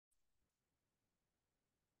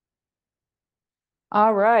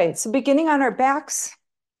All right, so beginning on our backs,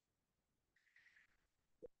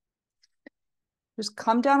 just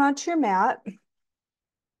come down onto your mat,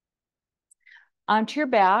 onto your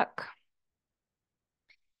back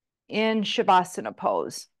in Shavasana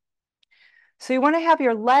pose. So you want to have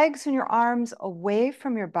your legs and your arms away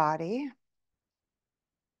from your body,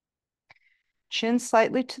 chin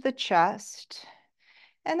slightly to the chest,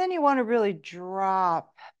 and then you want to really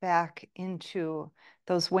drop back into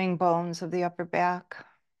those wing bones of the upper back.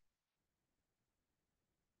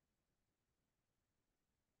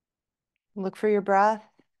 Look for your breath.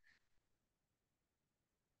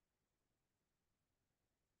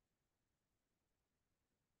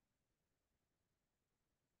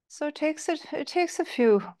 So it takes a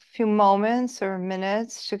few moments or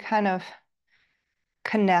minutes to kind of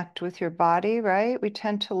connect with your body, right? We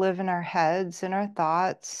tend to live in our heads and our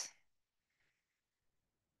thoughts.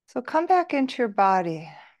 So come back into your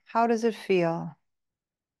body. How does it feel?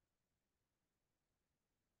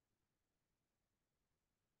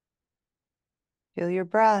 Feel your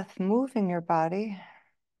breath moving your body.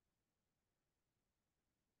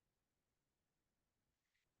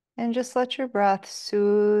 And just let your breath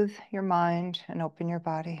soothe your mind and open your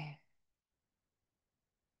body.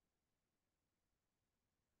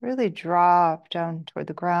 Really drop down toward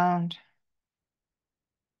the ground.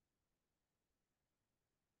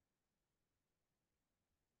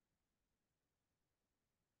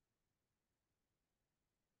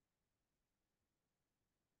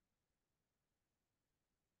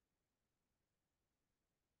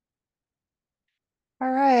 All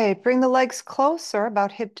right, bring the legs closer,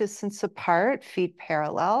 about hip distance apart, feet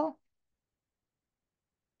parallel.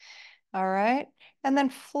 All right, and then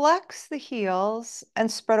flex the heels and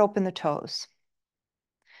spread open the toes.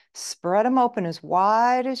 Spread them open as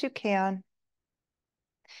wide as you can.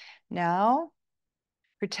 Now,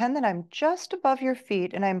 pretend that I'm just above your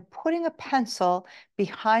feet and I'm putting a pencil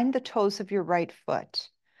behind the toes of your right foot.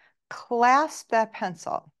 Clasp that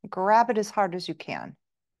pencil. Grab it as hard as you can.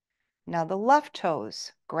 Now the left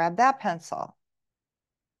toes, grab that pencil.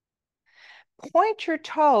 Point your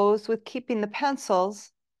toes with keeping the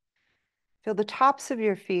pencils. Feel the tops of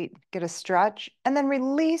your feet, get a stretch, and then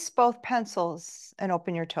release both pencils and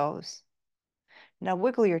open your toes. Now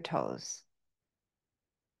wiggle your toes.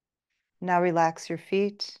 Now relax your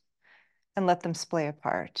feet and let them splay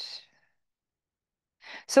apart.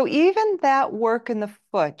 So even that work in the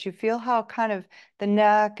foot, you feel how kind of the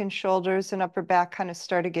neck and shoulders and upper back kind of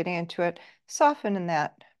started getting into it. Soften in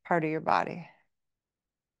that part of your body.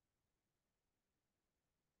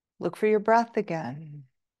 Look for your breath again.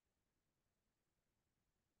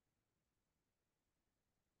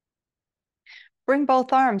 Bring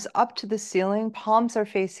both arms up to the ceiling. Palms are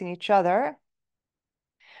facing each other.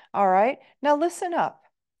 All right, now listen up.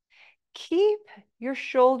 Keep your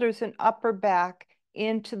shoulders and upper back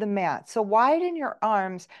into the mat. So widen your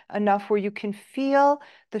arms enough where you can feel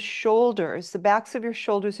the shoulders, the backs of your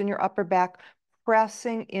shoulders and your upper back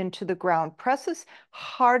pressing into the ground. Press as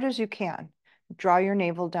hard as you can. Draw your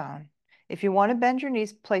navel down. If you want to bend your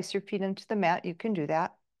knees, place your feet into the mat. You can do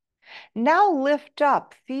that. Now lift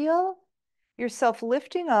up. Feel yourself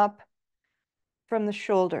lifting up from the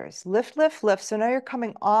shoulders. Lift, lift, lift. So now you're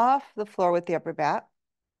coming off the floor with the upper back.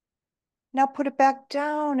 Now put it back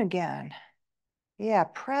down again. Yeah,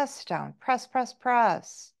 press down, press, press,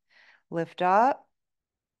 press. Lift up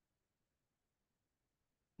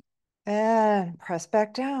and press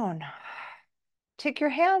back down. Take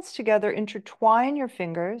your hands together, intertwine your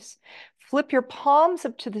fingers, flip your palms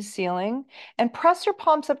up to the ceiling, and press your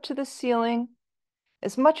palms up to the ceiling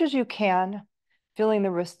as much as you can, feeling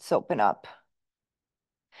the wrists open up.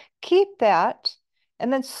 Keep that,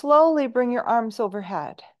 and then slowly bring your arms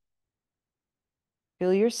overhead.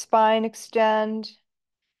 Feel your spine extend.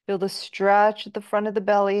 Feel the stretch at the front of the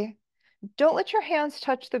belly. Don't let your hands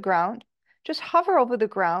touch the ground. Just hover over the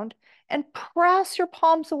ground and press your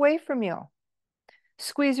palms away from you.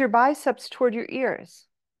 Squeeze your biceps toward your ears.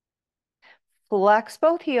 Flex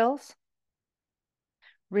both heels.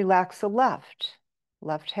 Relax the left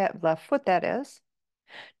foot that is.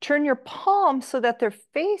 Turn your palms so that they're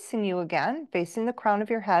facing you again, facing the crown of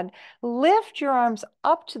your head. Lift your arms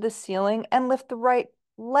up to the ceiling and lift the right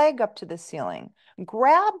leg up to the ceiling.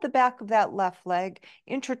 Grab the back of that left leg,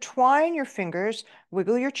 intertwine your fingers,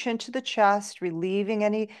 wiggle your chin to the chest, relieving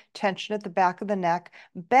any tension at the back of the neck.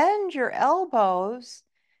 Bend your elbows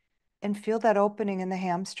and feel that opening in the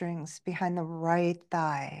hamstrings behind the right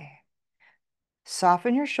thigh.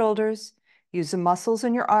 Soften your shoulders. Use the muscles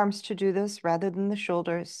in your arms to do this rather than the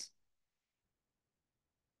shoulders.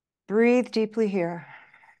 Breathe deeply here.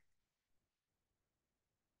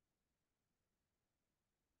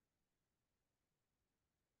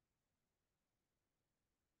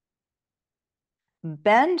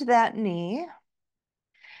 Bend that knee.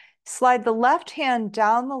 Slide the left hand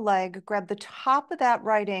down the leg, grab the top of that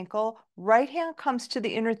right ankle. Right hand comes to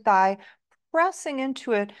the inner thigh, pressing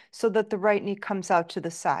into it so that the right knee comes out to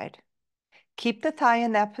the side. Keep the thigh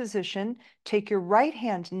in that position. Take your right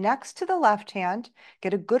hand next to the left hand.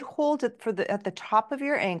 Get a good hold at the top of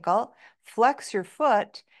your ankle. Flex your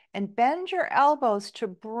foot and bend your elbows to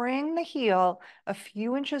bring the heel a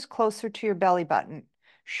few inches closer to your belly button.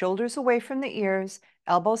 Shoulders away from the ears.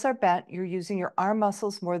 Elbows are bent. You're using your arm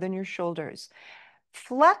muscles more than your shoulders.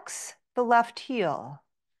 Flex the left heel.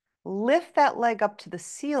 Lift that leg up to the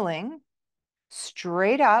ceiling,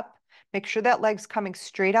 straight up. Make sure that leg's coming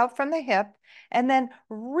straight out from the hip, and then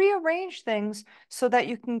rearrange things so that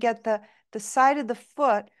you can get the side of the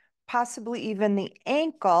foot, possibly even the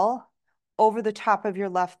ankle, over the top of your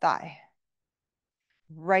left thigh.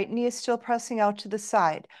 Right knee is still pressing out to the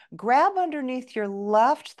side. Grab underneath your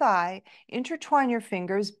left thigh, intertwine your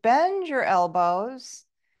fingers, bend your elbows,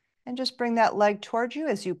 and just bring that leg towards you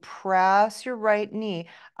as you press your right knee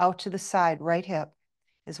out to the side. Right hip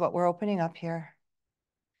is what we're opening up here.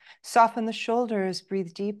 Soften the shoulders,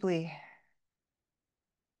 breathe deeply.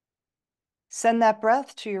 Send that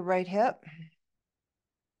breath to your right hip.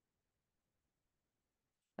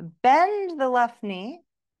 Bend the left knee.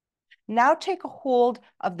 Now take a hold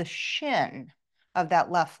of the shin of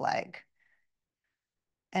that left leg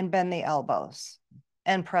and bend the elbows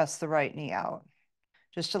and press the right knee out.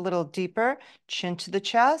 Just a little deeper, chin to the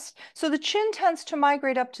chest. So the chin tends to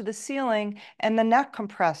migrate up to the ceiling and the neck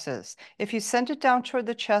compresses. If you send it down toward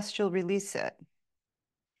the chest, you'll release it.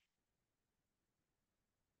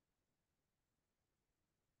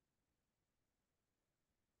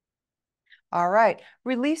 All right,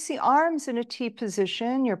 release the arms in a T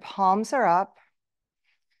position. Your palms are up.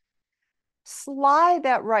 Slide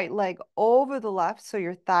that right leg over the left, so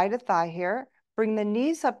you're thigh to thigh here. Bring the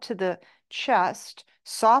knees up to the chest,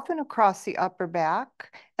 soften across the upper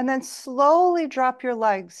back, and then slowly drop your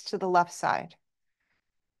legs to the left side.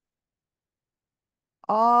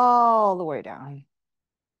 All the way down.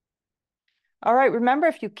 All right, remember,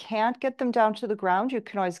 if you can't get them down to the ground, you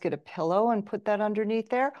can always get a pillow and put that underneath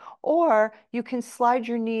there, or you can slide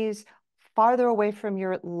your knees farther away from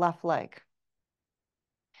your left leg.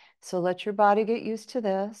 So let your body get used to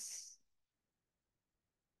this.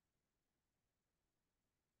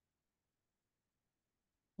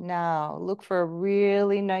 Now, look for a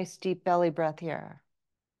really nice deep belly breath here.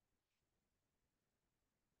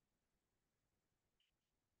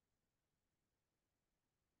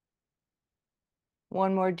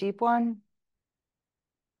 One more deep one.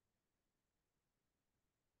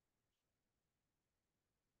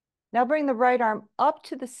 Now bring the right arm up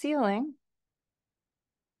to the ceiling.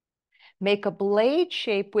 Make a blade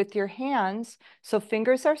shape with your hands so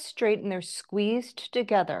fingers are straight and they're squeezed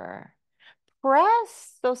together.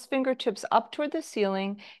 Press those fingertips up toward the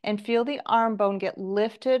ceiling and feel the arm bone get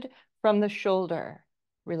lifted from the shoulder.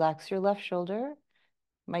 Relax your left shoulder.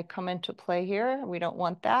 Might come into play here. We don't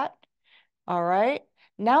want that. All right.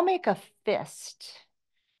 Now make a fist,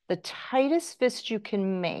 the tightest fist you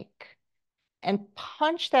can make, and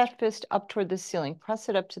punch that fist up toward the ceiling. Press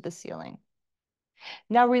it up to the ceiling.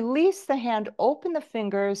 Now release the hand, open the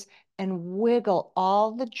fingers, and wiggle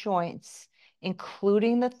all the joints,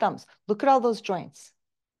 including the thumbs. Look at all those joints,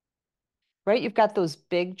 right? You've got those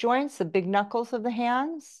big joints, the big knuckles of the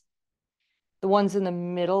hands, the ones in the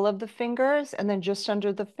middle of the fingers, and then just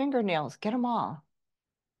under the fingernails. Get them all.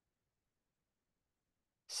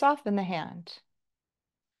 Soften the hand.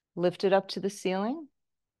 Lift it up to the ceiling.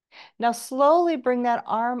 Now slowly bring that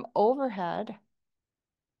arm overhead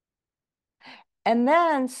and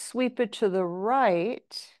then sweep it to the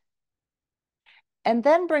right, and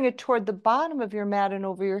then bring it toward the bottom of your mat and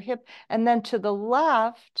over your hip, and then to the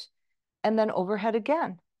left, and then overhead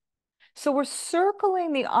again. So we're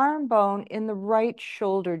circling the arm bone in the right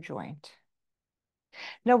shoulder joint.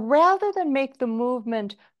 Now, rather than make the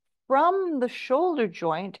movement from the shoulder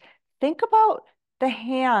joint, think about the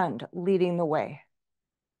hand leading the way,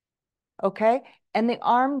 okay? And the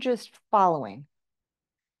arm just following.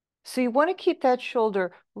 So you want to keep that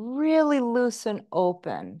shoulder really loose and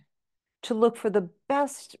open to look for the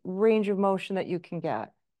best range of motion that you can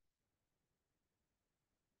get.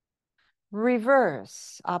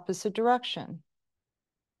 Reverse, opposite direction.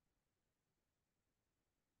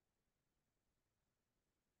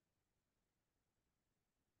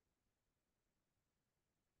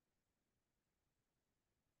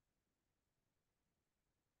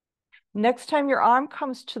 Next time your arm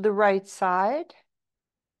comes to the right side,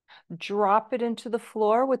 drop it into the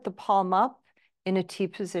floor with the palm up in a T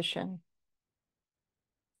position.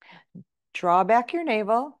 Draw back your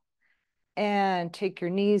navel and take your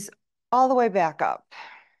knees all the way back up.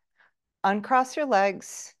 Uncross your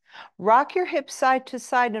legs, rock your hips side to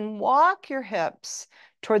side and walk your hips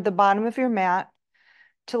toward the bottom of your mat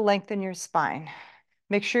to lengthen your spine.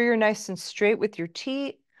 Make sure you're nice and straight with your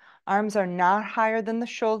teeth. Arms are not higher than the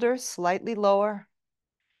shoulders, slightly lower.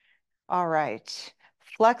 All right.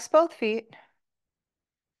 Flex both feet.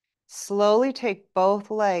 Slowly take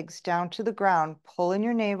both legs down to the ground. Pull in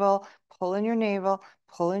your navel, pull in your navel,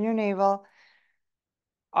 pull in your navel,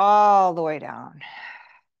 all the way down.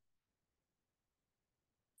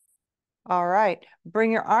 All right.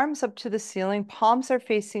 Bring your arms up to the ceiling. Palms are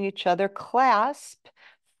facing each other. Clasp.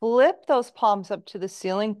 Flip those palms up to the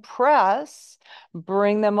ceiling. Press.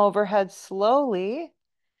 Bring them overhead slowly.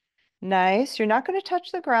 Nice. You're not going to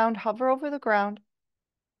touch the ground. Hover over the ground.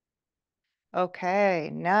 Okay,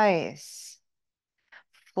 nice.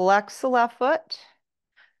 Flex the left foot.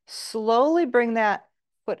 Slowly bring that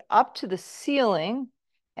foot up to the ceiling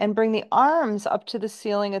and bring the arms up to the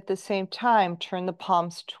ceiling at the same time. Turn the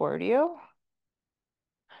palms toward you.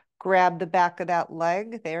 Grab the back of that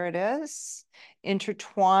leg. There it is.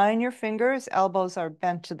 Intertwine your fingers. Elbows are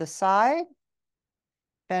bent to the side.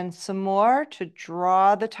 Bend some more to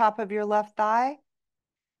draw the top of your left thigh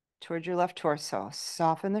towards your left torso.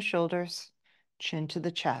 Soften the shoulders, chin to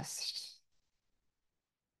the chest.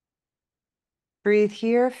 Breathe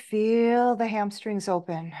here. Feel the hamstrings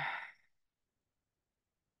open.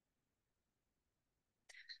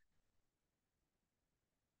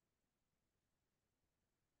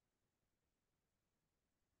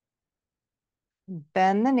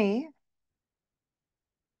 Bend the knee.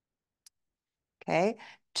 Okay.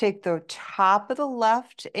 Take the top of the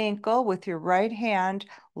left ankle with your right hand.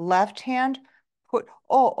 Left hand,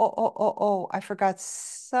 I forgot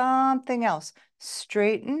something else.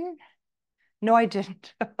 Straighten. No, I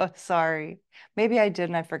didn't. Oh, sorry. Maybe I did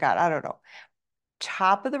and I forgot. I don't know.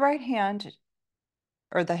 Top of the right hand,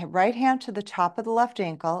 or the right hand to the top of the left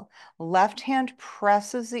ankle. Left hand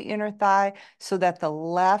presses the inner thigh so that the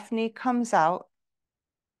left knee comes out.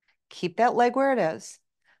 Keep that leg where it is.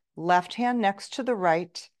 Left hand next to the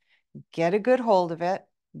right. Get a good hold of it.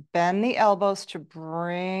 Bend the elbows to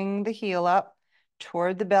bring the heel up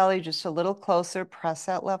toward the belly, just a little closer. Press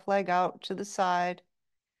that left leg out to the side.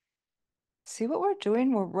 See what we're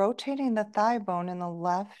doing? We're rotating the thigh bone in the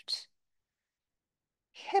left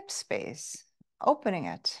hip space, opening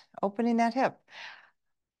it, opening that hip.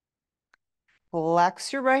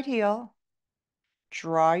 Flex your right heel.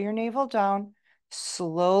 Draw your navel down.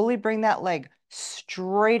 Slowly bring that leg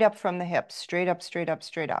straight up from the hip, straight up, straight up,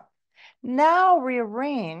 straight up. Now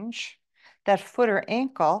rearrange that foot or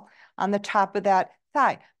ankle on the top of that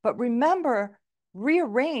thigh. But remember,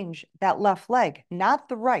 rearrange that left leg, not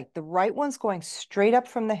the right. The right one's going straight up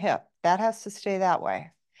from the hip. That has to stay that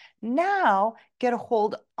way. Now get a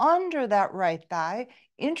hold under that right thigh,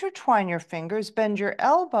 intertwine your fingers, bend your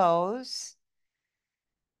elbows,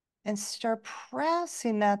 and start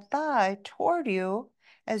pressing that thigh toward you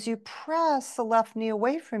as you press the left knee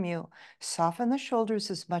away from you. Soften the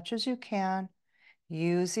shoulders as much as you can.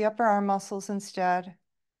 Use the upper arm muscles instead.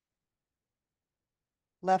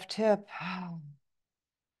 Left hip.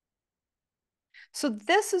 So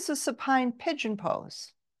this is a supine pigeon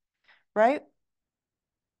pose, right?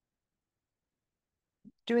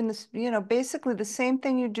 Doing this, basically the same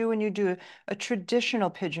thing you do when you do a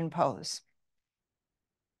traditional pigeon pose.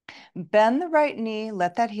 Bend the right knee,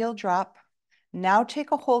 let that heel drop. Now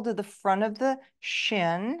take a hold of the front of the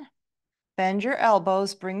shin. Bend your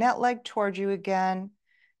elbows, bring that leg toward you again.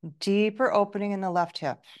 Deeper opening in the left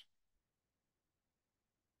hip.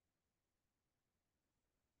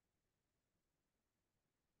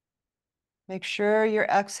 Make sure your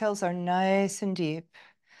exhales are nice and deep.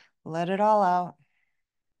 Let it all out.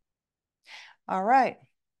 All right.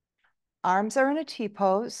 Arms are in a T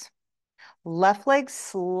pose. Left leg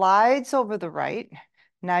slides over the right.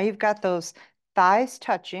 Now you've got those thighs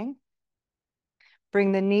touching.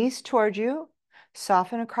 Bring the knees toward you.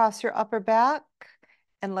 Soften across your upper back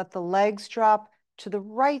and let the legs drop to the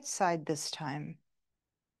right side this time.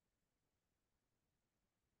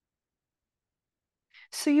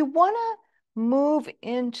 So you want to move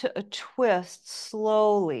into a twist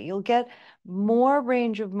slowly. You'll get more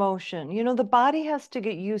range of motion. The body has to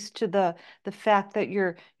get used to the fact that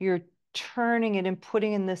you're turning it and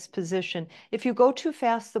putting in this position. If you go too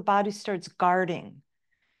fast, the body starts guarding.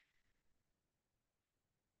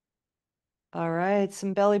 All right,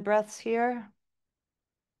 some belly breaths here.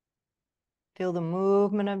 Feel the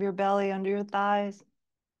movement of your belly under your thighs.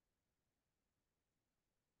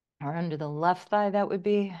 Or under the left thigh, that would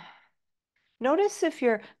be. Notice if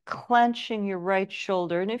you're clenching your right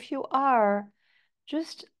shoulder, and if you are,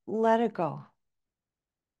 just let it go.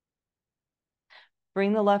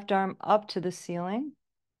 Bring the left arm up to the ceiling.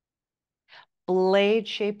 Blade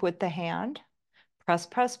shape with the hand. Press,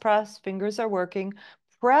 press, press. Fingers are working.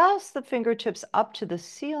 Press the fingertips up to the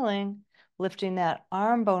ceiling, lifting that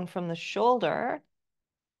arm bone from the shoulder.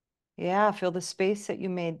 Yeah, feel the space that you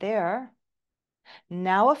made there.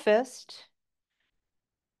 Now a fist.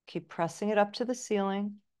 Keep pressing it up to the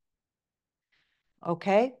ceiling.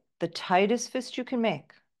 Okay, the tightest fist you can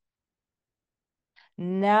make.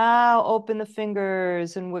 Now open the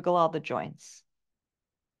fingers and wiggle all the joints.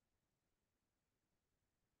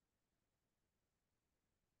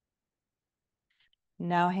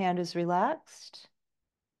 Now hand is relaxed.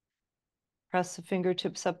 Press the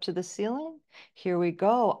fingertips up to the ceiling. Here we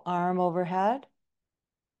go, arm overhead.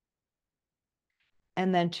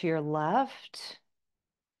 And then to your left.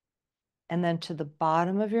 And then to the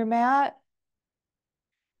bottom of your mat.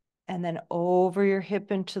 And then over your hip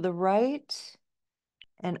and to the right.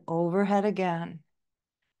 And overhead again.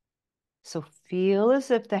 So feel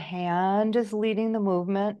as if the hand is leading the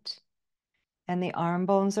movement and the arm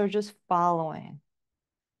bones are just following.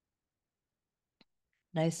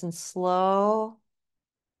 Nice and slow.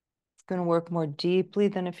 It's going to work more deeply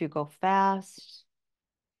than if you go fast.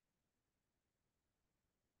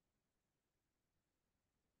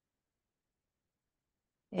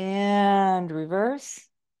 And reverse.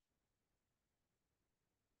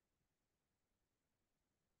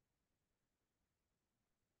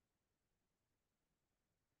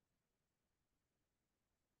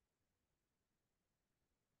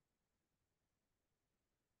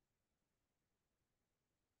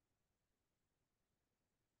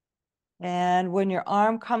 And when your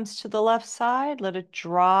arm comes to the left side, let it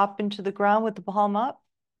drop into the ground with the palm up.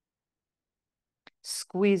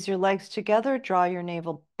 Squeeze your legs together, draw your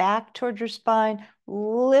navel back toward your spine,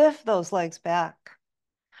 lift those legs back.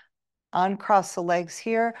 Uncross the legs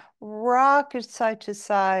here, rock it side to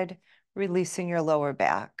side, releasing your lower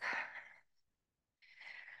back.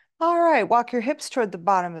 All right, walk your hips toward the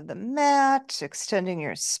bottom of the mat, extending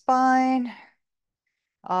your spine.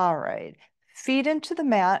 All right, feet into the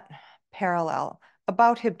mat, parallel,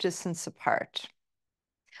 about hip distance apart.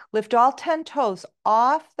 Lift all 10 toes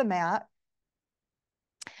off the mat.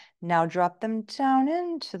 Now drop them down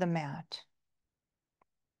into the mat.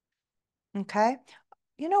 Okay.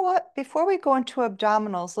 You know what? Before we go into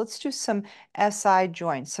abdominals, let's do some SI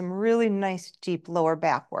joints, some really nice deep lower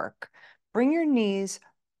back work. Bring your knees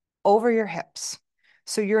over your hips.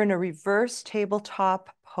 So you're in a reverse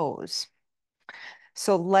tabletop pose.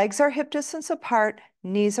 So legs are hip distance apart,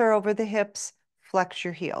 knees are over the hips, flex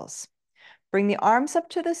your heels. Bring the arms up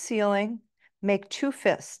to the ceiling, make two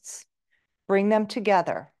fists. Bring them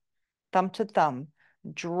together, thumb to thumb.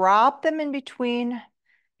 Drop them in between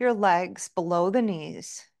your legs below the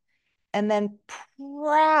knees, and then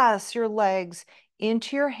press your legs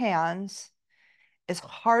into your hands as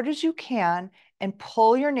hard as you can and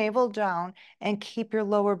pull your navel down and keep your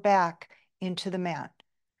lower back into the mat.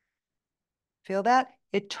 Feel that?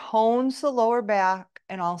 It tones the lower back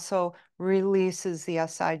and also releases the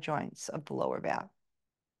SI joints of the lower back.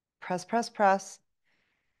 Press, press, press.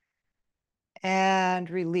 And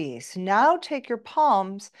release. Now take your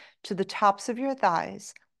palms to the tops of your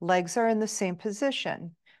thighs. Legs are in the same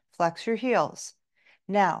position. Flex your heels.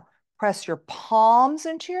 Now press your palms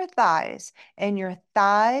into your thighs and your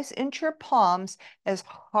thighs into your palms as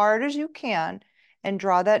hard as you can and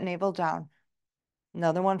draw that navel down.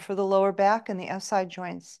 Another one for the lower back and the SI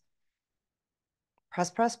joints. Press,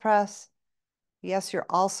 press, press. Yes, you're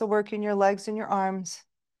also working your legs and your arms.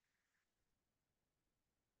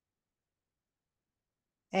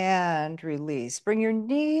 And release. Bring your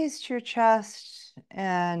knees to your chest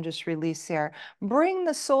and just release there. Bring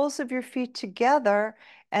the soles of your feet together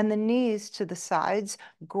and the knees to the sides.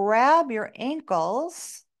 Grab your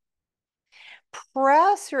ankles.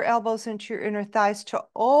 Press your elbows into your inner thighs to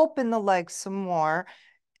open the legs some more.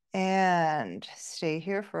 And stay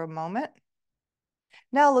here for a moment.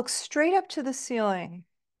 Now look straight up to the ceiling.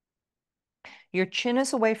 Your chin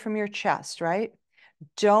is away from your chest, right?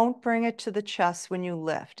 Don't bring it to the chest when you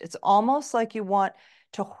lift. It's almost like you want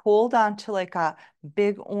to hold on to like a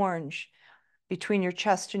big orange between your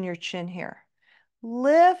chest and your chin here.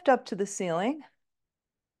 Lift up to the ceiling.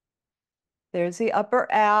 There's the upper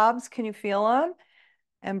abs. Can you feel them?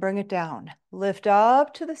 And bring it down. Lift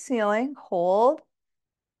up to the ceiling. Hold.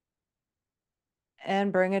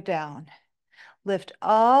 And bring it down. Lift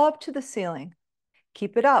up to the ceiling.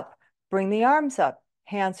 Keep it up. Bring the arms up.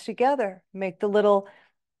 Hands together. Make the little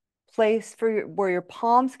place for where your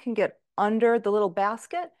palms can get under the little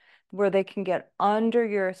basket where they can get under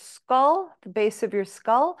your skull, the base of your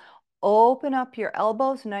skull. Open up your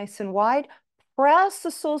elbows nice and wide. Press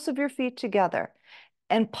the soles of your feet together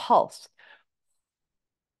and pulse.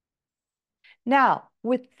 Now,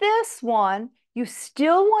 with this one, you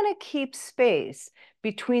still want to keep space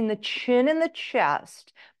between the chin and the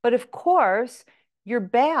chest, but of course, your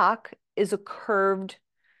back is a curved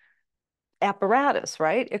apparatus,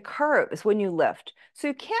 right? It curves when you lift. So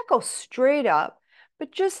you can't go straight up,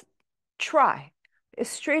 but just try as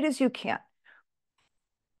straight as you can.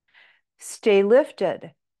 Stay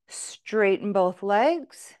lifted. Straighten both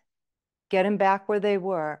legs. Get them back where they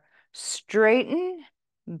were. Straighten,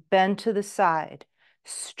 bend to the side.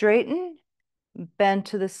 Straighten, bend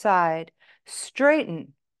to the side.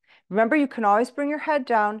 Straighten. Remember, you can always bring your head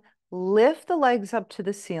down, lift the legs up to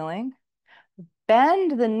the ceiling,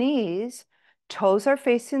 bend the knees, toes are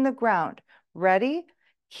facing the ground. Ready?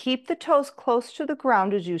 Keep the toes close to the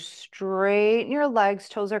ground as you straighten your legs.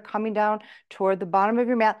 Toes are coming down toward the bottom of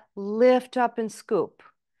your mat. Lift up and scoop.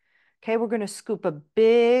 Okay, we're going to scoop a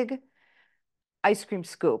big ice cream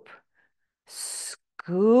scoop.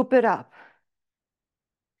 Scoop it up.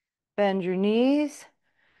 Bend your knees.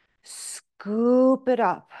 Scoop it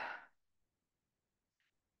up.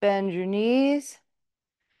 Bend your knees.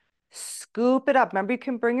 Scoop it up. Remember, you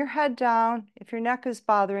can bring your head down if your neck is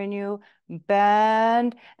bothering you.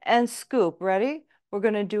 Bend and scoop. Ready? We're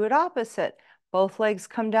going to do it opposite. Both legs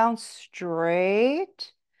come down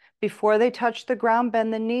straight. Before they touch the ground,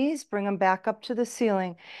 bend the knees, bring them back up to the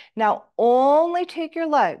ceiling. Now, only take your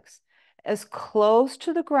legs as close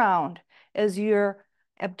to the ground as your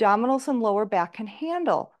abdominals and lower back can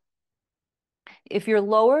handle. If your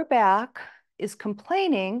lower back is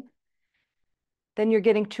complaining, then you're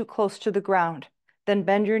getting too close to the ground. Then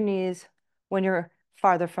bend your knees when you're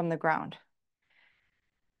farther from the ground.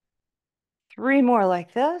 3 more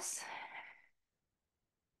like this.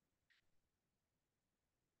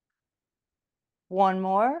 One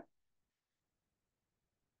more.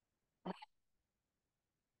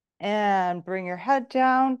 And bring your head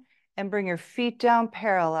down and bring your feet down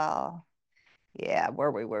parallel. Yeah,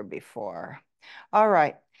 where we were before. All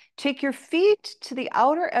right. Take your feet to the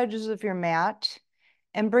outer edges of your mat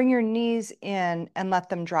and bring your knees in and let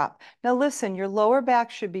them drop. Now listen, your lower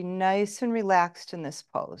back should be nice and relaxed in this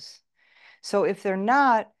pose. So if they're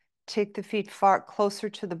not, take the feet far closer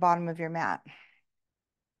to the bottom of your mat.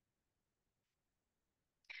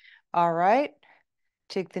 All right,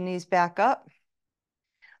 take the knees back up.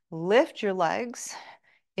 Lift your legs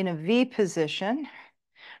in a V position.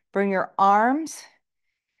 Bring your arms.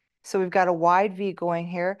 So we've got a wide V going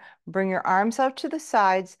here. Bring your arms out to the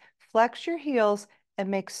sides. Flex your heels and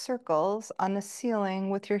make circles on the ceiling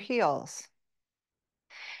with your heels.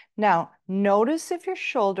 Now, notice if your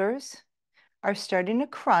shoulders are starting to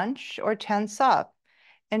crunch or tense up,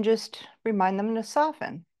 and just remind them to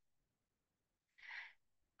soften.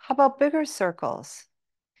 How about bigger circles?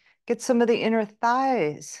 Get some of the inner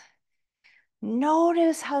thighs.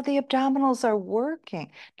 Notice how the abdominals are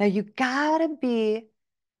working. Now you gotta be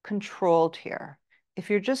controlled here. If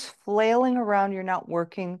you're just flailing around, you're not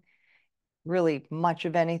working really much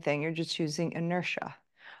of anything. You're just using inertia.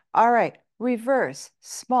 All right, reverse,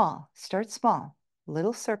 small. Start small.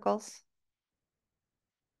 Little circles.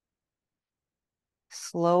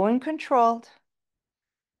 Slow and controlled.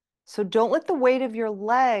 So don't let the weight of your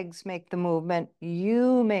legs make the movement.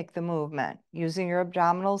 You make the movement using your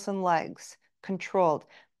abdominals and legs. Controlled.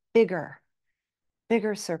 Bigger,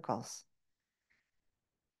 bigger circles.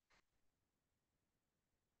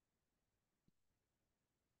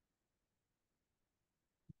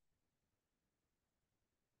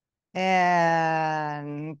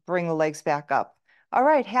 And bring the legs back up. All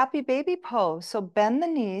right, happy baby pose. So bend the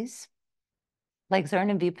knees. Legs are in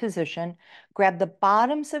a V position. Grab the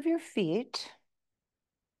bottoms of your feet.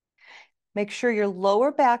 Make sure your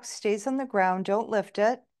lower back stays on the ground. Don't lift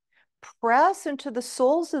it. Press into the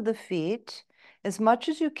soles of the feet as much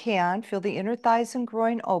as you can. Feel the inner thighs and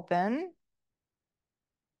groin open.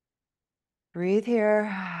 Breathe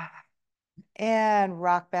here and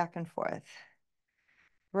rock back and forth.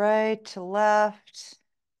 Right to left.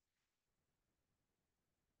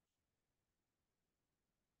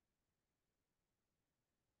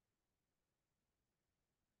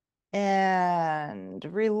 And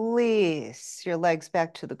release your legs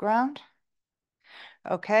back to the ground.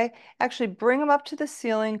 Okay, actually bring them up to the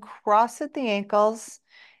ceiling, cross at the ankles,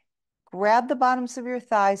 grab the bottoms of your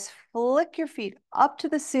thighs, flick your feet up to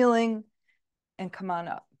the ceiling, and come on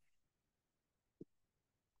up.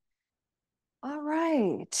 All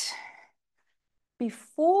right.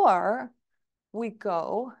 Before we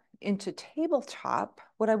go into tabletop,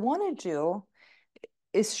 what I want to do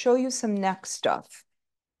is show you some neck stuff.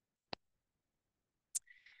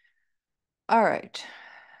 All right.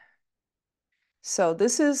 So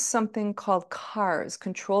this is something called CARS,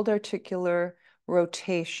 controlled articular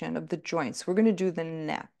rotation of the joints. We're going to do the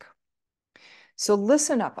neck. So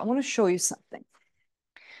listen up. I want to show you something.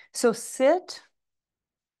 So sit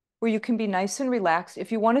where you can be nice and relaxed.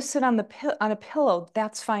 If you want to sit on a pillow,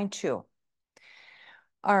 that's fine too.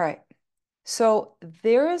 All right. So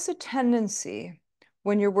there is a tendency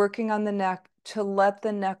when you're working on the neck to let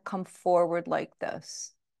the neck come forward like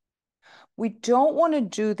this. We don't want to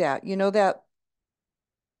do that. You know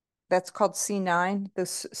that's called C9, the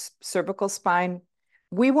cervical spine.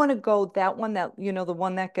 We want to go that one that, the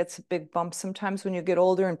one that gets a big bump sometimes when you get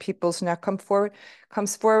older and people's neck comes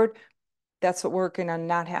forward. That's what we're working on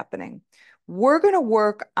not happening. We're going to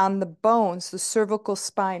work on the bones, the cervical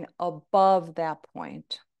spine above that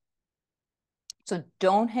point. So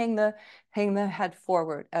don't hang the head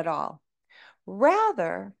forward at all.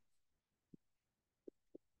 Rather,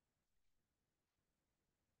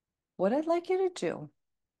 what I'd like you to do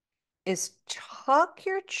is tuck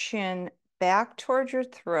your chin back towards your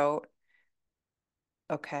throat,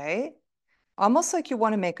 okay? Almost like you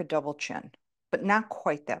want to make a double chin, but not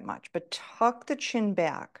quite that much. But tuck the chin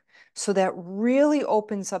back so that really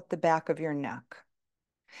opens up the back of your neck.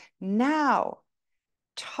 Now,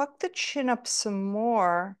 tuck the chin up some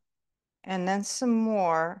more, and then some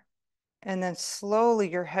more, and then slowly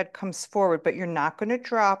your head comes forward, but you're not going to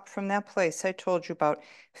drop from that place I told you about.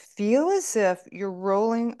 Feel as if you're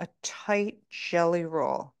rolling a tight jelly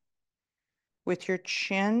roll with your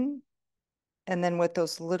chin and then with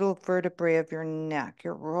those little vertebrae of your neck.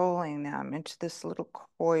 You're rolling them into this little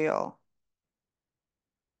coil.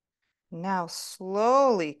 Now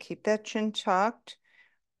slowly keep that chin tucked,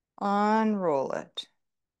 unroll it.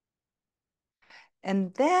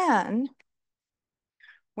 And then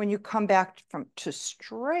when you come back to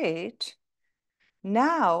straight,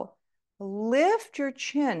 now lift your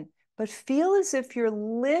chin, but feel as if you're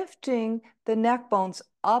lifting the neck bones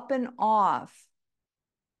up and off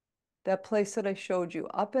that place that I showed you,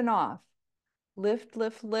 up and off. Lift,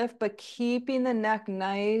 lift, lift, but keeping the neck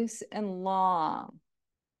nice and long.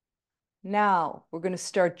 Now we're going to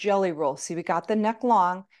start jelly roll. See, we got the neck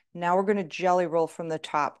long. Now we're going to jelly roll from the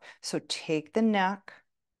top. So take the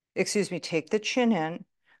chin in,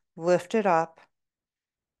 lift it up,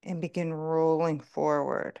 and begin rolling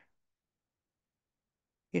forward.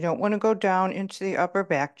 You don't want to go down into the upper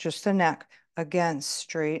back, just the neck. Again,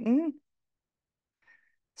 straighten.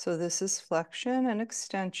 So this is flexion and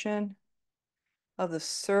extension of the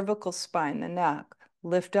cervical spine, the neck.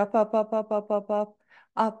 Lift up, up, up, up, up, up, up,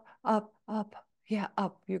 up, up, up. Yeah,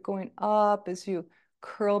 up. You're going up as you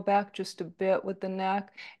curl back just a bit with the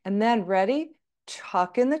neck. And then ready?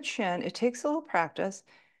 Tuck in the chin. It takes a little practice.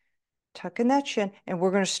 Tuck in that chin, and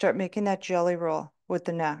we're going to start making that jelly roll with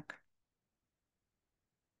the neck.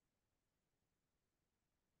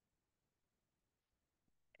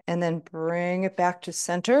 And then bring it back to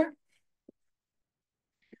center.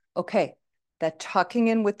 Okay, that tucking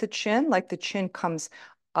in with the chin, like the chin comes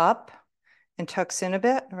up and tucks in a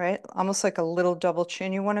bit, right? Almost like a little double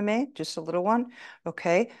chin you want to make, just a little one.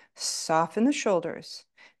 Okay, soften the shoulders.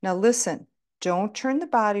 Now listen, don't turn the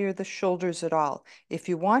body or the shoulders at all. If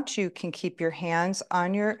you want to, you can keep your hands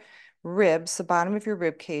on your ribs, the bottom of your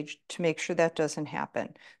rib cage, to make sure that doesn't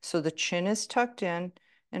happen. So the chin is tucked in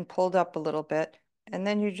and pulled up a little bit, and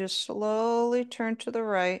then you just slowly turn to the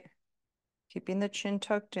right, keeping the chin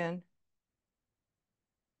tucked in.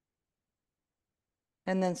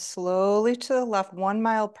 And then slowly to the left, 1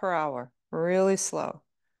 mile per hour, really slow.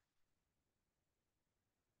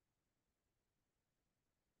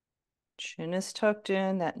 Chin is tucked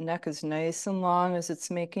in, that neck is nice and long as it's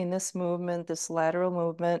making this movement, this lateral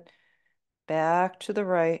movement, back to the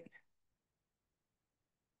right.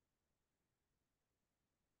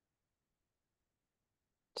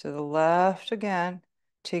 To the left again.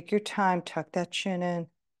 Take your time, tuck that chin in.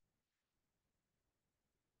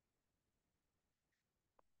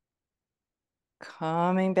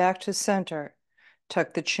 Coming back to center.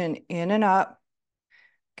 Tuck the chin in and up.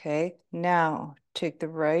 Okay, now take the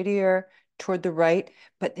right ear toward the right,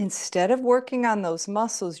 but instead of working on those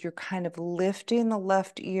muscles, you're kind of lifting the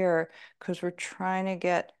left ear because we're trying to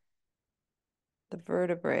get the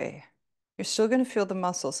vertebrae. You're still going to feel the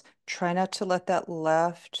muscles. Try not to let that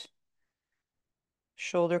left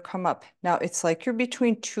shoulder come up. Now it's like you're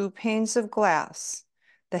between two panes of glass.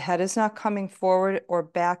 The head is not coming forward or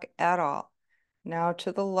back at all. Now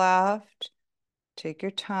to the left, take your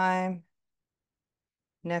time.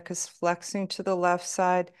 Neck is flexing to the left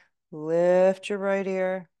side. Lift your right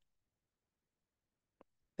ear.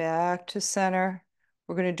 Back to center.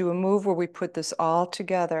 We're going to do a move where we put this all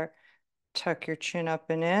together. Tuck your chin up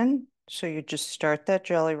and in. So you just start that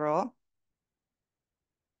jelly roll.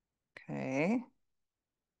 Okay.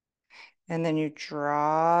 And then you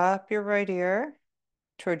drop your right ear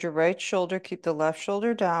toward your right shoulder. Keep the left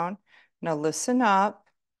shoulder down. Now listen up.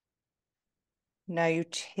 Now you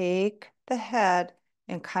take the head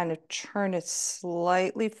and kind of turn it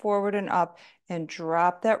slightly forward and up and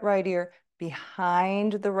drop that right ear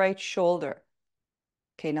behind the right shoulder.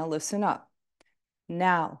 Okay, now listen up.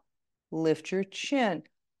 Now lift your chin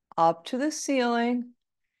up to the ceiling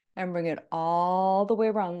and bring it all the way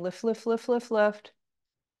around. Lift, lift, lift, lift, lift.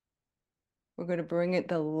 We're going to bring it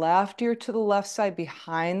the left ear to the left side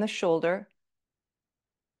behind the shoulder.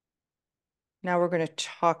 Now we're going to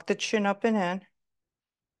tuck the chin up and in.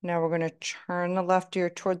 Now we're going to turn the left ear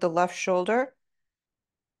toward the left shoulder.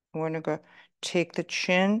 We're going to go take the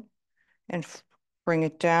chin and bring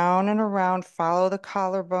it down and around. Follow the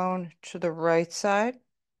collarbone to the right side.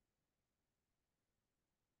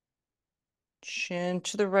 Chin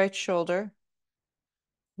to the right shoulder.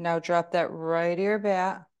 Now drop that right ear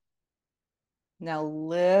back. Now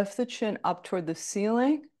lift the chin up toward the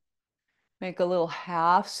ceiling. Make a little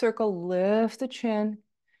half circle, lift the chin.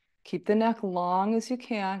 Keep the neck long as you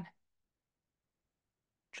can.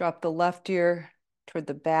 Drop the left ear toward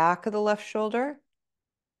the back of the left shoulder.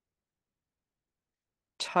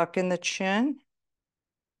 Tuck in the chin.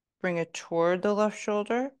 Bring it toward the left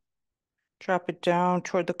shoulder. Drop it down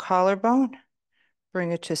toward the collarbone.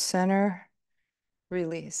 Bring it to center.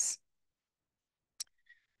 Release.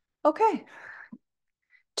 Okay.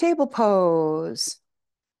 Table pose.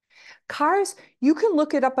 Cars, you can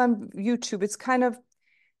look it up on YouTube. It's kind of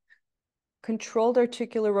controlled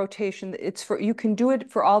articular rotation. It's for, you can do it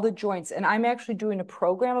for all the joints. And I'm actually doing a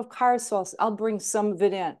program of cars, so I'll bring some of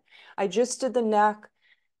it in. I just did the neck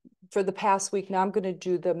for the past week. Now I'm going to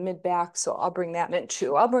do the mid back, so I'll bring that in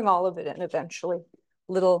too. I'll bring all of it in eventually.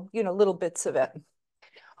 Little bits of it.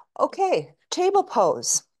 Okay, table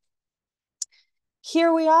pose.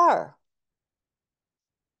 Here we are.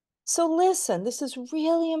 So listen, this is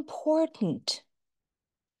really important.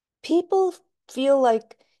 People feel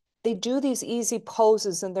like they do these easy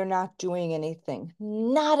poses and they're not doing anything.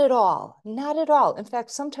 Not at all. Not at all. In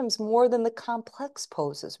fact, sometimes more than the complex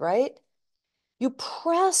poses, right? You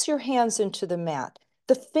press your hands into the mat.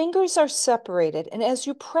 The fingers are separated. And as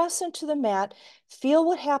you press into the mat, feel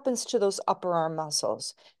what happens to those upper arm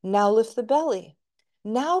muscles. Now lift the belly.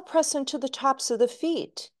 Now press into the tops of the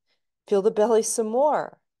feet. Feel the belly some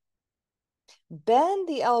more. Bend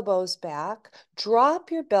the elbows back, drop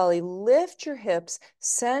your belly, lift your hips,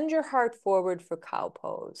 send your heart forward for cow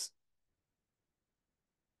pose.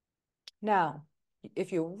 Now,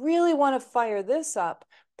 if you really want to fire this up,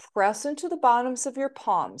 press into the bottoms of your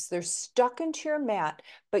palms. They're stuck into your mat,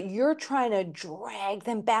 but you're trying to drag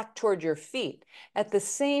them back toward your feet. At the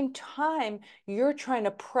same time, you're trying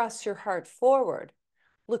to press your heart forward.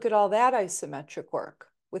 Look at all that isometric work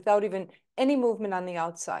without even any movement on the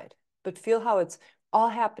outside, but feel how it's all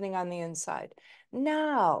happening on the inside.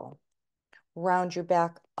 Now, round your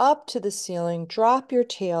back up to the ceiling, drop your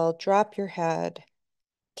tail, drop your head,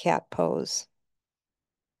 cat pose.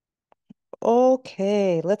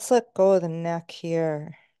 Okay, let's let go of the neck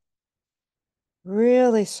here.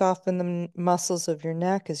 Really soften the muscles of your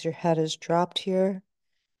neck as your head is dropped here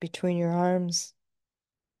between your arms.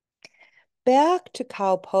 Back to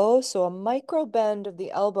cow pose, so a micro bend of the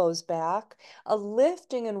elbows back, a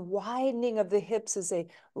lifting and widening of the hips as they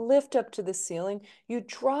lift up to the ceiling. You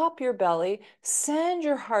drop your belly, send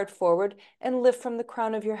your heart forward, and lift from the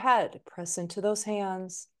crown of your head. Press into those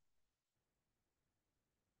hands.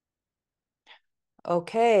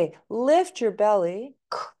 Okay, lift your belly,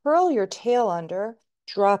 curl your tail under,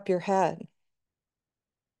 drop your head.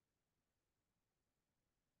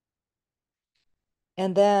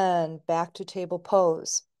 And then back to table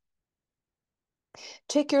pose.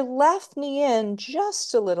 Take your left knee in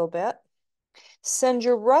just a little bit. Send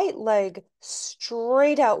your right leg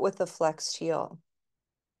straight out with the flexed heel.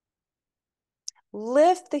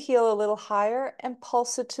 Lift the heel a little higher and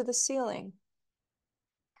pulse it to the ceiling.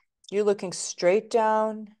 You're looking straight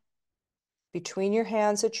down between your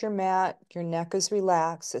hands at your mat. Your neck is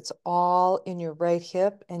relaxed. It's all in your right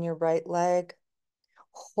hip and your right leg.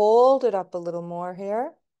 Hold it up a little more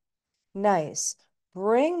here. Nice.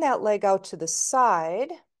 Bring that leg out to the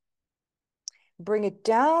side. Bring it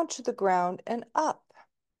down to the ground and up.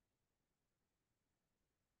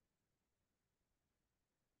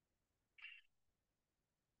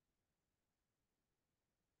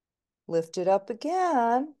 Lift it up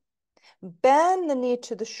again. Bend the knee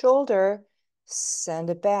to the shoulder, send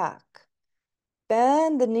it back.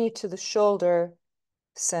 Bend the knee to the shoulder,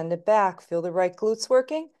 send it back. Feel the right glutes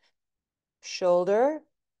working. Shoulder,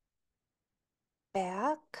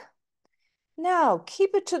 back. Now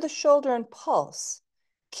keep it to the shoulder and pulse.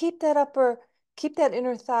 Keep that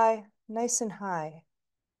inner thigh nice and high.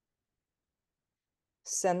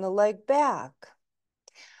 Send the leg back.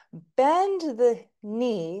 Bend the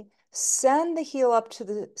knee, send the heel up to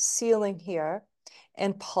the ceiling here,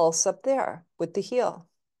 and pulse up there with the heel.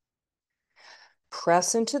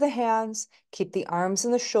 Press into the hands. Keep the arms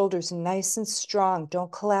and the shoulders nice and strong.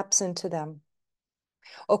 Don't collapse into them.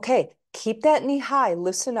 Okay, keep that knee high.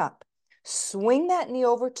 Listen up. Swing that knee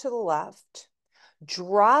over to the left.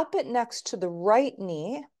 Drop it next to the right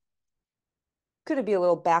knee. Could be a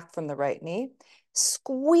little back from the right knee.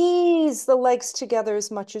 Squeeze the legs together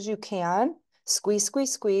as much as you can. Squeeze,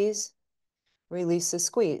 squeeze, squeeze. Release the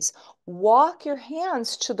squeeze. Walk your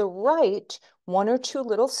hands to the right, 1 or 2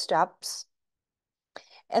 little steps.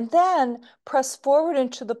 And then press forward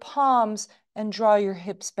into the palms and draw your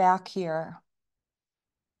hips back here.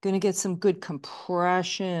 Going to get some good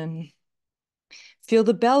compression. Feel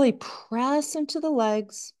the belly press into the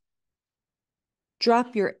legs.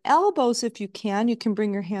 Drop your elbows if you can. You can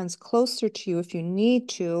bring your hands closer to you if you need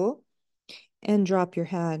to. And drop your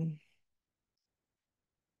head.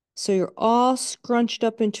 So you're all scrunched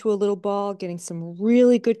up into a little ball, getting some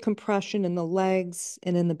really good compression in the legs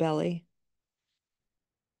and in the belly.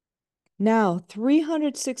 Now,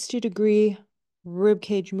 360-degree rib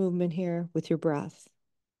cage movement here with your breath.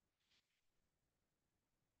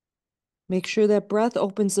 Make sure that breath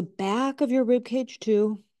opens the back of your rib cage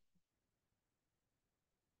too.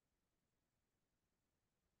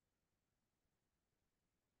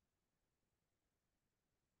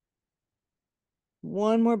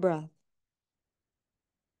 One more breath.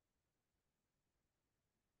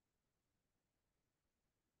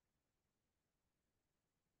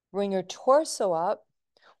 Bring your torso up.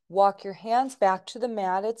 Walk your hands back to the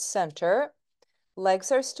mat at center.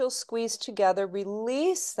 Legs are still squeezed together.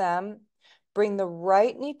 Release them. Bring the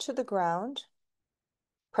right knee to the ground.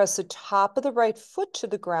 Press the top of the right foot to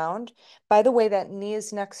the ground. By the way, that knee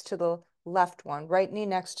is next to the left one. Right knee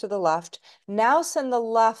next to the left. Now send the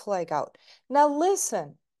left leg out. Now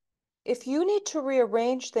listen. If you need to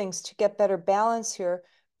rearrange things to get better balance here,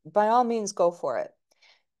 by all means, go for it.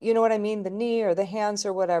 You know what I mean? The knee or the hands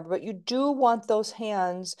or whatever, but you do want those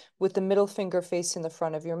hands with the middle finger facing the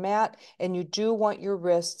front of your mat, and you do want your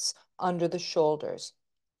wrists under the shoulders.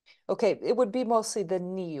 Okay, it would be mostly the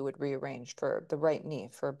knee you would rearrange for the right knee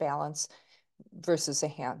for balance versus the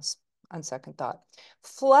hands on second thought.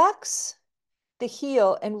 Flex the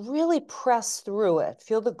heel and really press through it.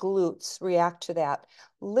 Feel the glutes react to that.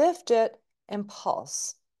 Lift it and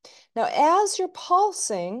pulse. Now, as you're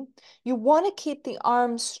pulsing, you want to keep the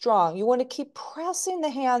arms strong. You want to keep pressing the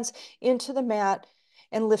hands into the mat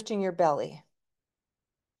and lifting your belly,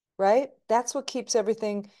 right? That's what keeps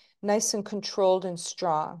everything nice and controlled and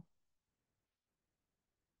strong.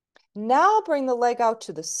 Now bring the leg out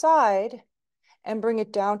to the side and bring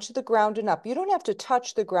it down to the ground and up. You don't have to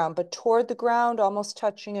touch the ground, but toward the ground, almost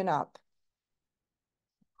touching and up.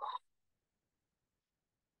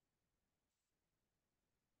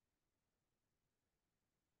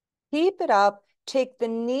 Keep it up. Take the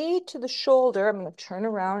knee to the shoulder. I'm going to turn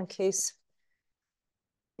around in case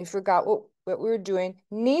you forgot what we were doing.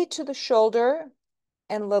 Knee to the shoulder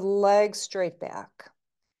and the leg straight back.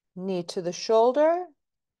 Knee to the shoulder,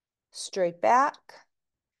 straight back.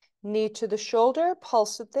 Knee to the shoulder,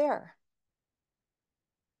 pulse it there.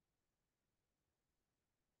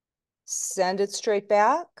 Send it straight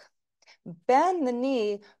back. Bend the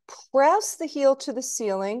knee, press the heel to the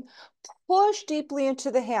ceiling, push deeply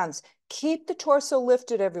into the hands. Keep the torso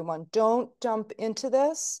lifted, everyone. Don't dump into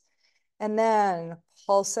this. And then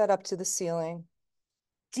pulse that up to the ceiling.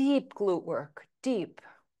 Deep glute work, deep.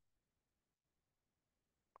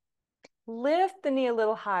 Lift the knee a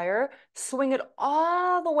little higher, swing it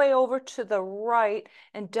all the way over to the right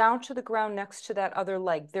and down to the ground next to that other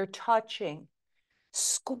leg. They're touching.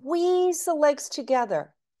 Squeeze the legs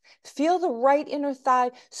together. Feel the right inner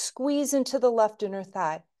thigh squeeze into the left inner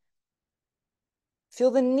thigh.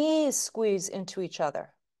 Feel the knees squeeze into each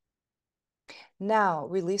other. Now,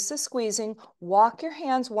 release the squeezing. Walk your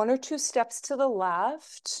hands 1 or 2 steps to the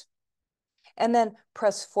left. And then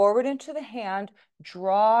press forward into the hand.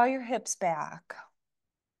 Draw your hips back.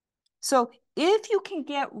 So if you can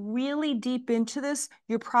get really deep into this,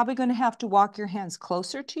 you're probably going to have to walk your hands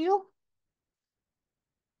closer to you.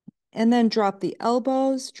 And then drop the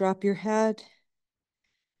elbows, drop your head.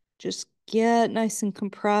 Just Get nice and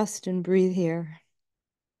compressed and breathe here.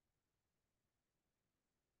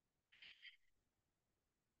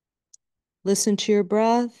 Listen to your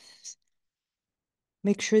breath.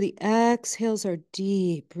 Make sure the exhales are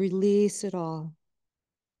deep. Release it all.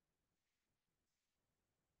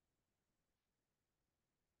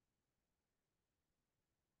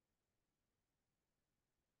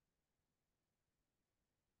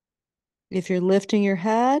 If you're lifting your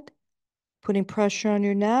head, putting pressure on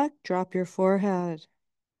your neck, drop your forehead.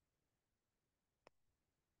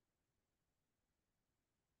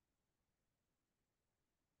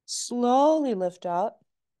 Slowly lift up.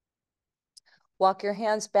 Walk your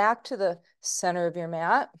hands back to the center of your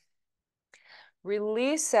mat.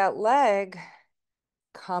 Release that leg.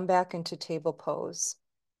 Come back into table pose.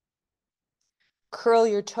 Curl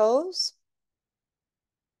your toes.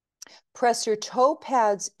 Press your toe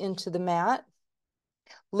pads into the mat.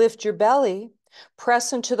 Lift your belly.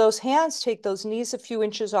 Press into those hands. Take those knees a few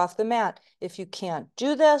inches off the mat. If you can't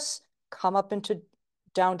do this, come up into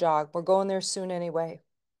down dog. We're going there soon anyway.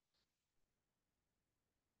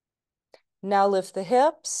 Now lift the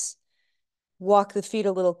hips. Walk the feet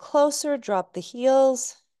a little closer. Drop the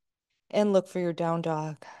heels. And look for your down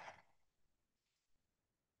dog.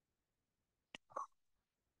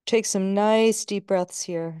 Take some nice deep breaths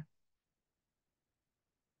here.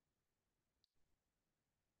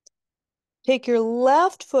 Take your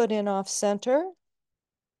left foot in off center.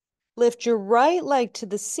 Lift your right leg to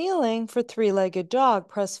the ceiling for three-legged dog.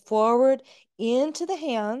 Press forward into the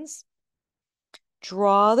hands.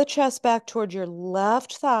 Draw the chest back toward your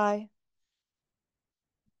left thigh.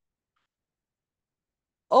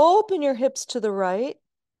 Open your hips to the right.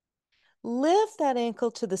 Lift that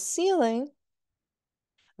ankle to the ceiling.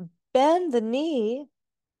 Bend the knee.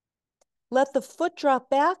 Let the foot drop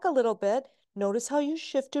back a little bit. Notice how you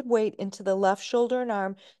shifted weight into the left shoulder and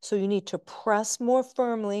arm, so you need to press more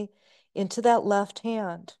firmly into that left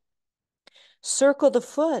hand. Circle the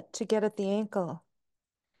foot to get at the ankle.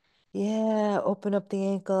 Yeah, open up the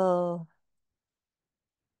ankle.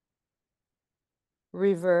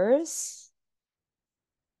 Reverse.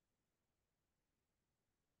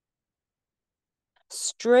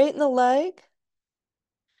 Straighten the leg.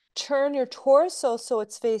 Turn your torso so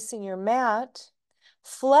it's facing your mat.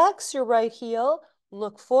 Flex your right heel.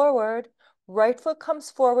 Look forward. Right foot comes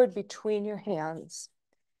forward between your hands.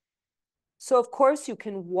 So of course you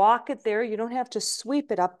can walk it there. You don't have to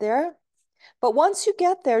sweep it up there. But once you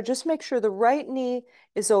get there, just make sure the right knee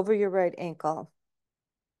is over your right ankle.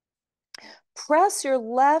 Press your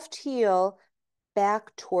left heel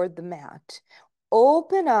back toward the mat.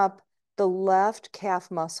 Open up the left calf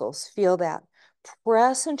muscles. Feel that.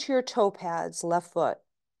 Press into your toe pads, left foot.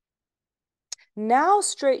 Now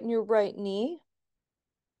straighten your right knee.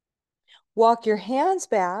 Walk your hands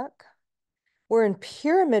back. We're in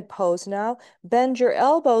pyramid pose now. Bend your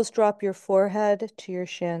elbows, drop your forehead to your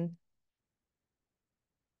shin.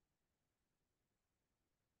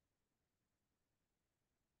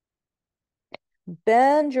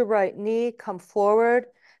 Bend your right knee, come forward.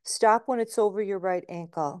 Stop when it's over your right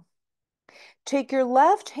ankle. Take your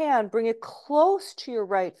left hand, bring it close to your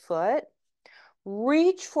right foot.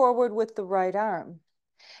 Reach forward with the right arm.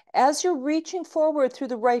 As you're reaching forward through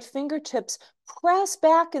the right fingertips, press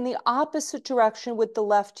back in the opposite direction with the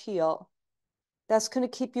left heel. That's going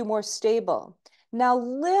to keep you more stable. Now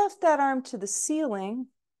lift that arm to the ceiling.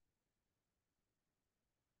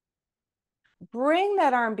 Bring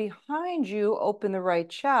that arm behind you, open the right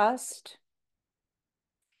chest.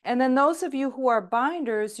 And then those of you who are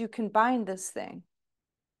binders, you can bind this thing.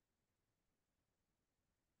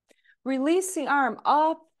 Release the arm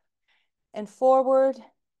up and forward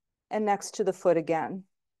and next to the foot again.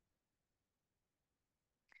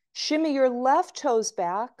 Shimmy your left toes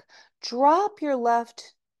back. Drop your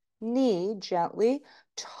left knee gently.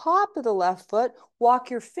 Top of the left foot. Walk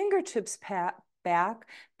your fingertips back.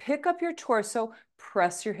 Pick up your torso.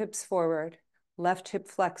 Press your hips forward. Left hip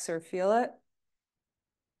flexor. Feel it?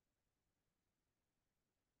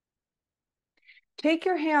 Take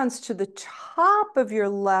your hands to the top of your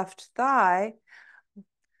left thigh.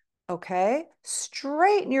 Okay.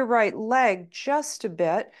 Straighten your right leg just a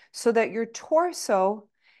bit so that your torso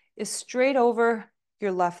is straight over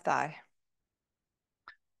your left thigh.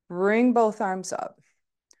 Bring both arms up.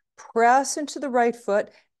 Press into the right foot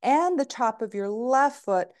and the top of your left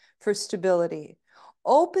foot for stability.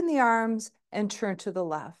 Open the arms and turn to the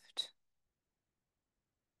left.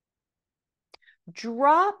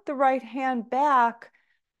 Drop the right hand back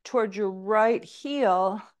toward your right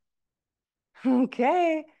heel.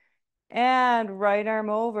 Okay. And right arm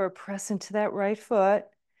over. Press into that right foot.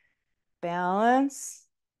 Balance.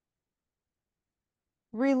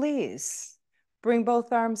 Release. Bring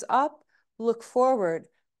both arms up, look forward.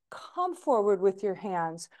 Come forward with your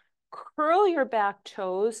hands. Curl your back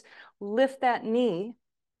toes, lift that knee.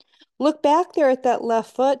 Look back there at that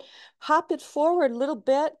left foot, hop it forward a little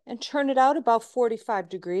bit and turn it out about 45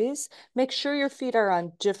 degrees. Make sure your feet are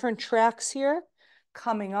on different tracks here.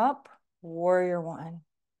 Coming up, warrior one.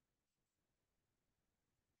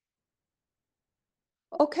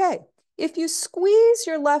 Okay, if you squeeze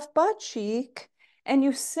your left butt cheek and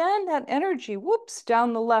you send that energy, whoops,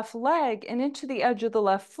 down the left leg and into the edge of the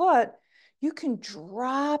left foot, you can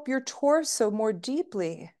drop your torso more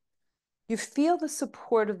deeply. You feel the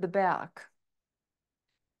support of the back.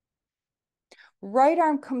 Right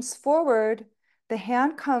arm comes forward, the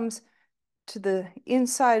hand comes to the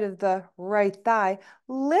inside of the right thigh.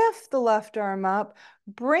 Lift the left arm up,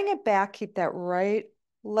 bring it back, keep that right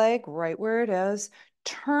leg right where it is.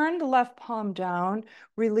 Turn the left palm down,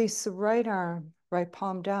 release the right arm, right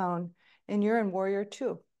palm down, and you're in warrior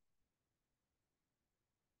two.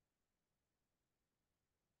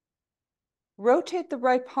 Rotate the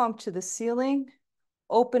right palm to the ceiling.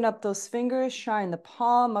 Open up those fingers, shine the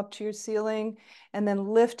palm up to your ceiling, and then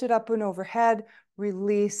lift it up and overhead.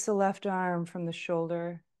 Release the left arm from the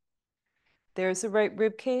shoulder. There's the right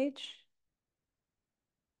rib cage.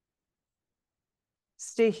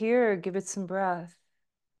 Stay here, give it some breath.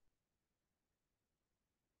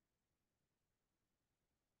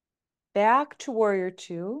 Back to warrior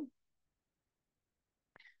two.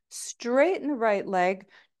 Straighten the right leg.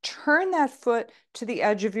 Turn that foot to the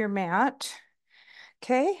edge of your mat.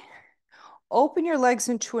 Okay. Open your legs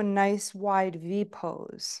into a nice wide V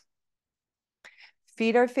pose.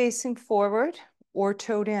 Feet are facing forward or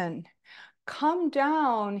toed in. Come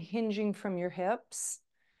down, hinging from your hips.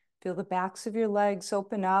 Feel the backs of your legs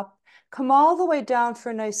open up. Come all the way down for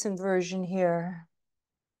a nice inversion here.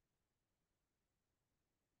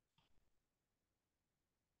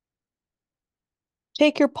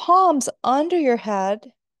 Take your palms under your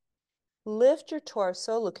head. Lift your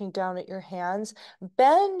torso, looking down at your hands.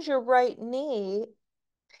 Bend your right knee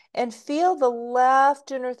and feel the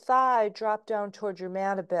left inner thigh drop down toward your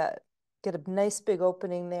mat a bit. Get a nice big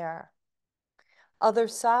opening there. Other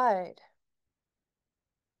side.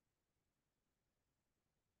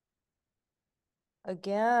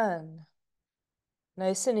 Again.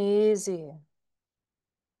 Nice and easy.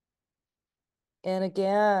 And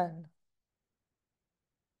again.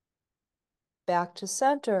 Back to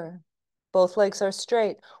center. Both legs are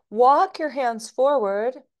straight. Walk your hands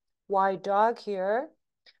forward. Wide dog here.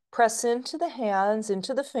 Press into the hands,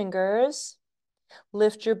 into the fingers.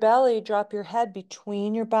 Lift your belly, drop your head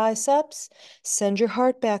between your biceps. Send your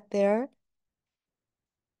heart back there.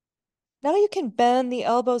 Now you can bend the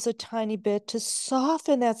elbows a tiny bit to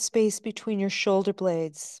soften that space between your shoulder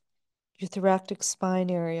blades, your thoracic spine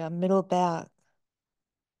area, middle back.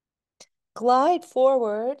 Glide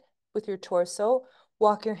forward with your torso.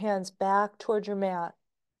 Walk your hands back toward your mat.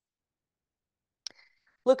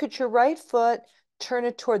 Look at your right foot, turn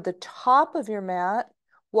it toward the top of your mat.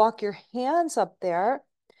 Walk your hands up there.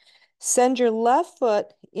 Send your left foot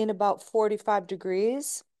in about 45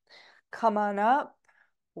 degrees. Come on up,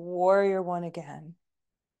 warrior one again.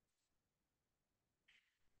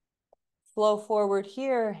 Flow forward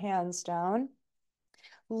here, hands down.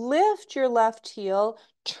 Lift your left heel,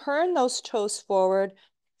 turn those toes forward,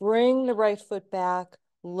 bring the right foot back,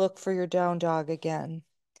 look for your down dog again.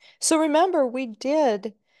 So remember, we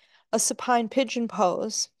did a supine pigeon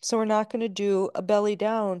pose, so we're not going to do a belly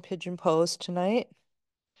down pigeon pose tonight.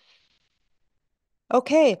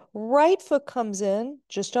 Okay, right foot comes in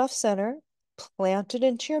just off center, plant it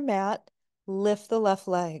into your mat, lift the left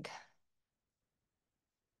leg.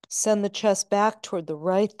 Send the chest back toward the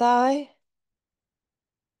right thigh.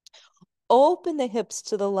 Open the hips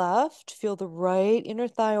to the left. Feel the right inner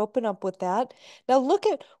thigh open up with that. Now look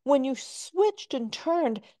at when you switched and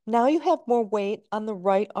turned, now you have more weight on the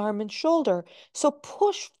right arm and shoulder. So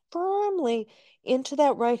push firmly into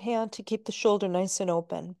that right hand to keep the shoulder nice and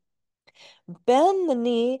open. Bend the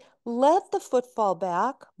knee, let the foot fall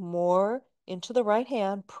back more into the right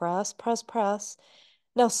hand. Press, press, press.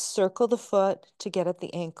 Now circle the foot to get at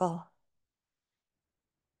the ankle.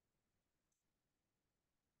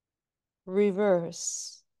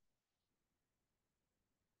 Reverse.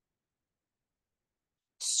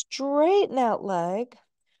 Straighten that leg.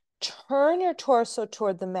 Turn your torso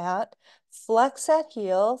toward the mat. Flex that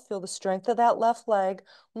heel. Feel the strength of that left leg.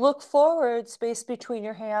 Look forward. Space between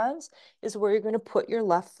your hands is where you're going to put your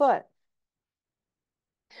left foot.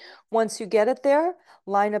 Once you get it there,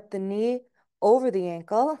 line up the knee over the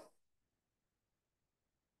ankle.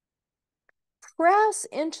 Press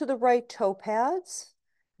into the right toe pads.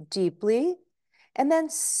 deeply, and then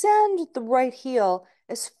send the right heel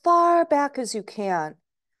as far back as you can,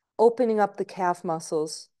 opening up the calf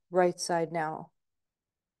muscles, right side now.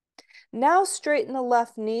 Now straighten the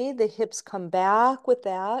left knee, the hips come back with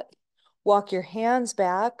that. Walk your hands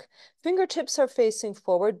back, fingertips are facing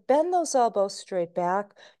forward, bend those elbows straight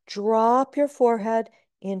back, drop your forehead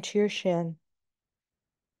into your shin.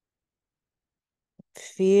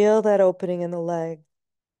 Feel that opening in the leg.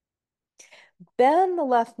 Bend the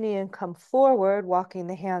left knee and come forward, walking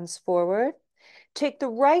the hands forward. Take the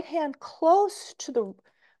right hand close to the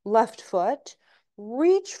left foot.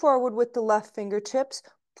 Reach forward with the left fingertips.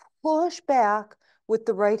 Push back with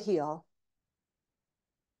the right heel.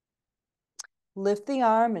 Lift the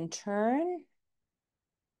arm and turn.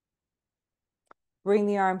 Bring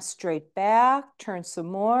the arm straight back. Turn some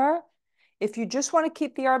more. If you just want to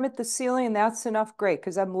keep the arm at the ceiling, that's enough, great,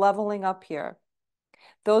 because I'm leveling up here.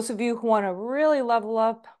 Those of you who want to really level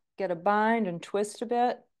up, get a bind and twist a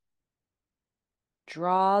bit.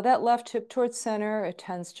 Draw that left hip towards center. It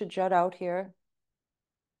tends to jut out here.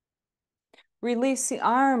 Release the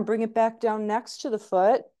arm, bring it back down next to the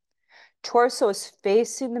foot. Torso is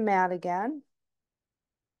facing the mat again.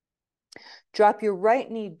 Drop your right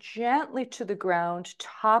knee gently to the ground,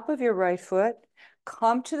 top of your right foot.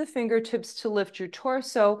 Come to the fingertips to lift your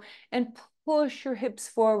torso and push your hips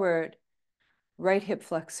forward. Right hip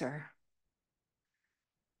flexor.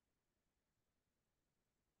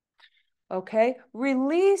 Okay,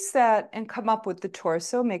 release that and come up with the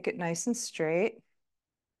torso. Make it nice and straight.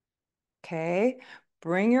 Okay,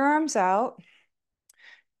 bring your arms out.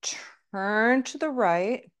 Turn to the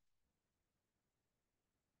right.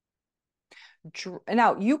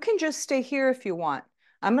 Now, you can just stay here if you want.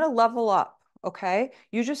 I'm going to level up, okay?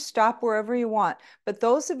 You just stop wherever you want. But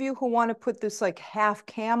those of you who want to put this like half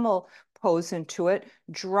camel pose into it,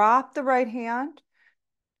 drop the right hand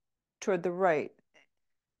toward the right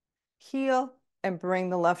heel and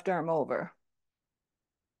bring the left arm over.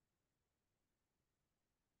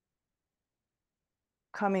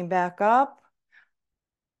 Coming back up,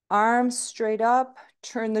 arms straight up,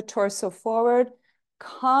 turn the torso forward,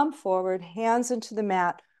 come forward, hands into the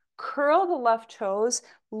mat, curl the left toes,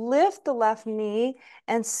 lift the left knee,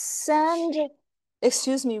 and send,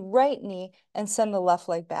 right knee, and send the left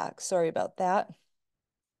leg back. Sorry about that.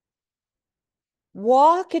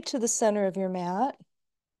 Walk it to the center of your mat.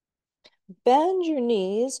 Bend your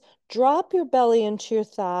knees, drop your belly into your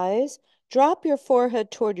thighs, drop your forehead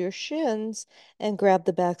toward your shins, and grab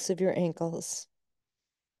the backs of your ankles.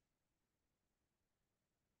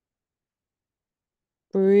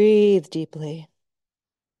 Breathe deeply.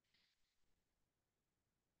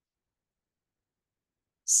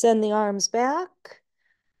 Send the arms back.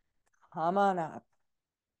 Come on up.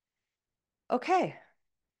 Okay.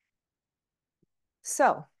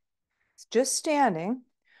 So, just standing,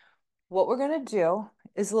 what we're going to do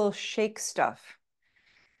is a little shake stuff.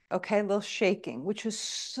 Okay, a little shaking, which is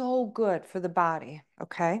so good for the body.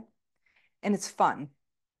 Okay. And it's fun.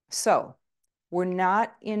 So, we're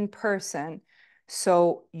not in person.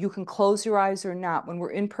 So, you can close your eyes or not. When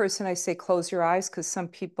we're in person, I say close your eyes because some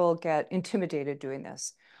people get intimidated doing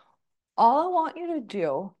this. All I want you to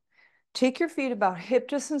do, take your feet about hip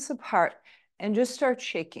distance apart and just start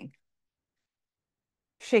shaking.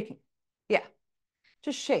 Shaking. Yeah.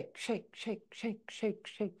 Just shake, shake, shake, shake, shake,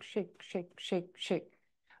 shake, shake, shake, shake, shake,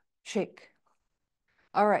 shake.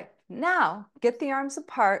 All right. Now get the arms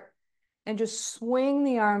apart and just swing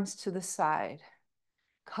the arms to the side.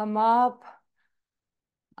 Come up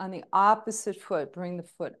on the opposite foot. Bring the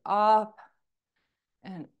foot up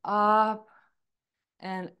and up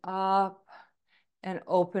and up and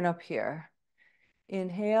open up here.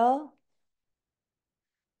 Inhale.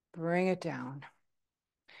 Bring it down.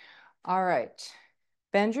 All right.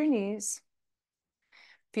 Bend your knees.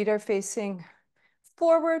 Feet are facing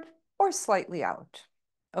forward or slightly out.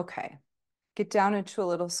 Okay. Get down into a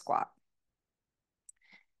little squat.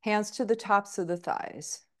 Hands to the tops of the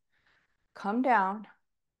thighs. Come down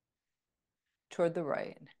toward the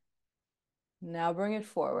right. Now bring it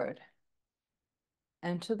forward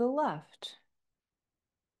and to the left.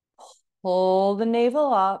 Pull the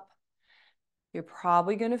navel up. You're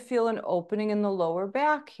probably going to feel an opening in the lower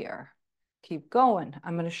back here. Keep going.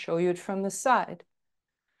 I'm going to show you it from the side.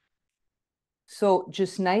 So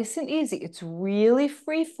just nice and easy. It's really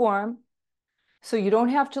free form. So you don't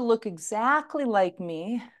have to look exactly like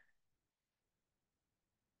me.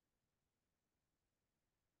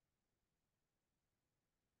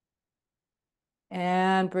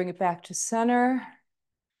 And bring it back to center.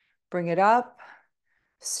 Bring it up.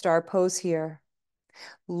 Star pose here.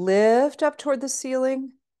 Lift up toward the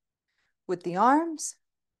ceiling with the arms.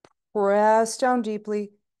 Press down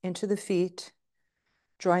deeply into the feet.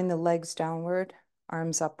 Drawing the legs downward,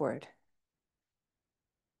 arms upward.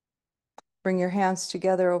 Bring your hands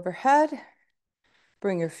together overhead.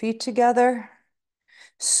 Bring your feet together.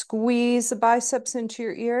 Squeeze the biceps into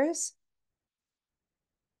your ears.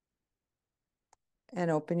 And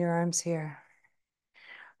open your arms here.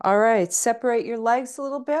 All right, separate your legs a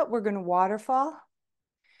little bit. We're going to waterfall.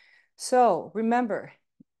 So remember,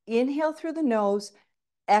 inhale through the nose,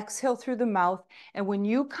 exhale through the mouth. And when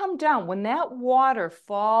you come down, when that water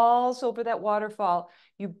falls over that waterfall,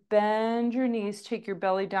 you bend your knees, take your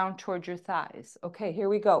belly down towards your thighs. Okay, here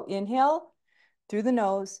we go. Inhale through the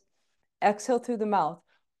nose, exhale through the mouth.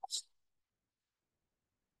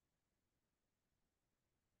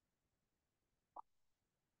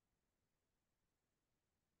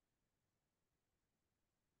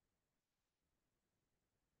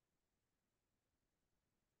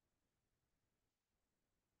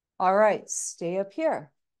 All right, stay up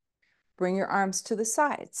here. Bring your arms to the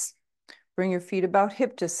sides. Bring your feet about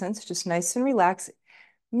hip distance, just nice and relaxed.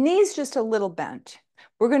 Knees just a little bent.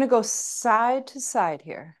 We're going to go side to side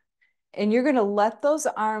here. And you're going to let those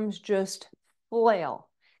arms just flail.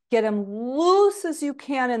 Get them loose as you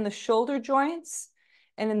can in the shoulder joints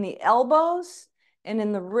and in the elbows and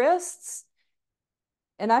in the wrists.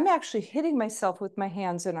 And I'm actually hitting myself with my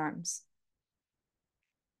hands and arms.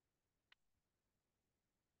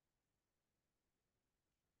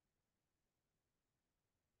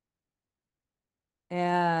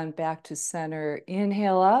 And back to center.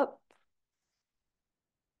 Inhale up.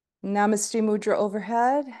 Namaste Mudra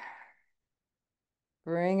overhead.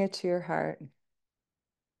 Bring it to your heart.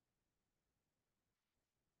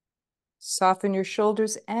 Soften your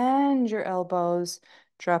shoulders and your elbows.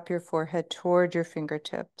 Drop your forehead toward your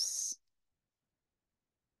fingertips.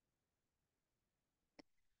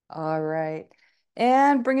 All right.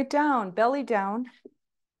 And bring it down, belly down.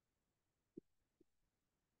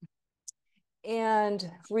 And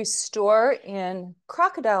restore in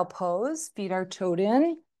crocodile pose. Feet are toed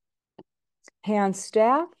in, hands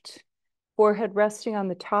stacked, forehead resting on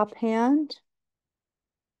the top hand.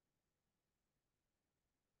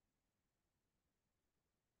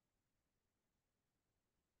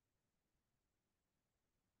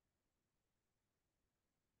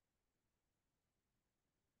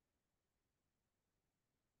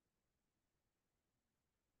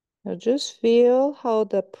 Now just feel how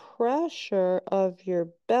the pressure of your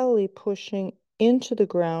belly pushing into the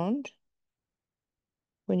ground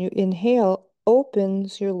when you inhale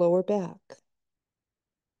opens your lower back.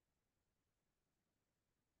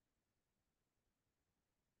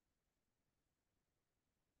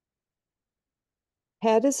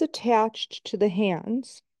 Head is attached to the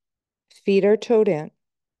hands. Feet are toed in.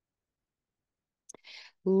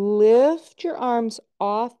 Lift your arms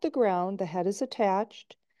off the ground. The head is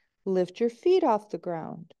attached. Lift your feet off the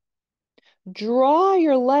ground. Draw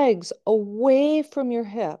your legs away from your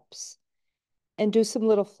hips and do some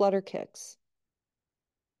little flutter kicks.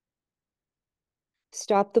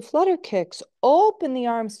 Stop the flutter kicks. Open the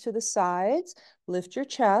arms to the sides. Lift your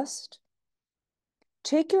chest.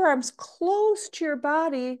 Take your arms close to your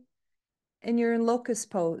body and you're in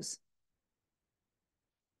locust pose.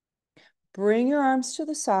 Bring your arms to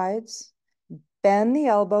the sides. Bend the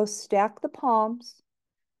elbows. Stack the palms.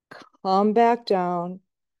 Come back down.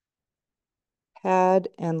 Head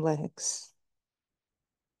and legs.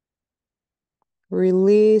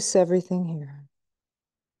 Release everything here.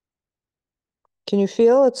 Can you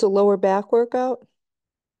feel it's a lower back workout?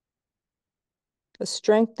 A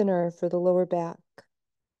strengthener for the lower back.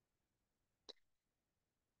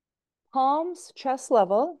 Palms chest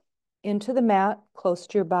level into the mat, close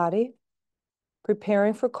to your body.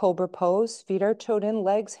 Preparing for cobra pose. Feet are toed in,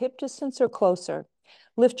 legs hip distance or closer.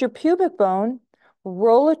 Lift your pubic bone,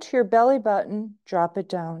 roll it to your belly button, drop it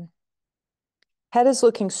down. Head is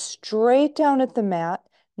looking straight down at the mat.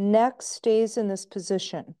 Neck stays in this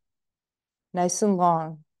position, nice and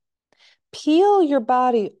long. Peel your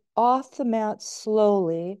body off the mat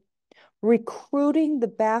slowly, recruiting the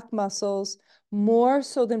back muscles more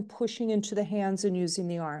so than pushing into the hands and using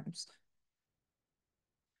the arms.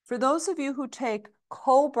 For those of you who take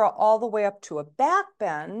cobra all the way up to a back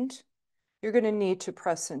bend, you're going to need to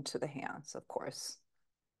press into the hands, of course.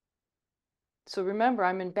 So remember,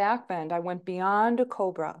 I'm in back bend. I went beyond a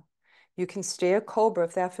cobra. You can stay a cobra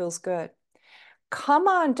if that feels good. Come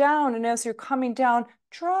on down, and as you're coming down,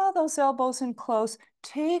 draw those elbows in close.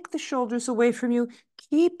 Take the shoulders away from you.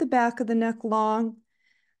 Keep the back of the neck long.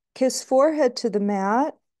 Kiss forehead to the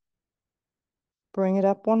mat. Bring it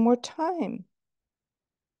up one more time.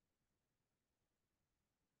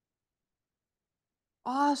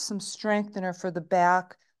 awesome strengthener for the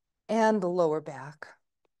back and the lower back.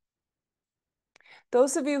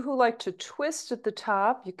 Those of you who like to twist at the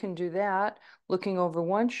top, you can do that, looking over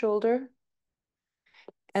one shoulder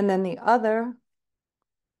and then the other,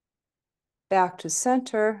 back to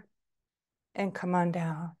center, and come on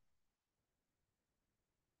down.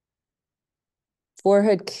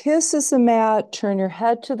 Forehead kisses the mat, turn your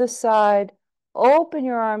head to the side, open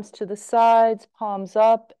your arms to the sides, palms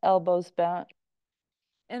up, elbows bent.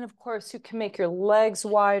 And of course, you can make your legs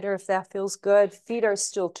wider if that feels good. Feet are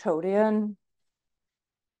still toed in.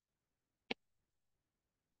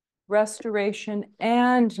 Restoration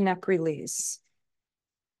and neck release.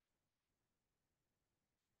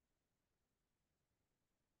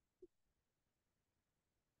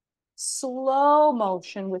 Slow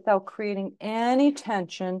motion without creating any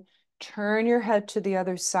tension. Turn your head to the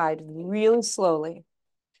other side really slowly.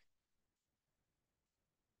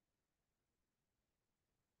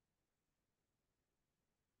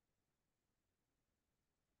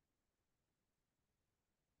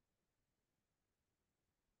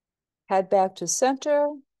 Head back to center.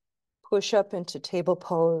 Push up into table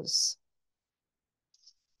pose.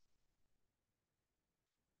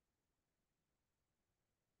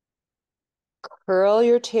 Curl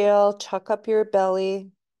your tail, tuck up your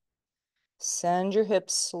belly. Send your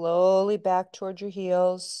hips slowly back toward your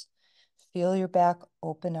heels. Feel your back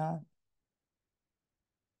open up.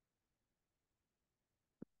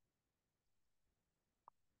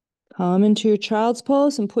 Come into your child's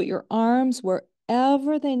pose and put your arms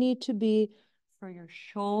wherever they need to be for your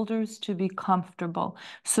shoulders to be comfortable.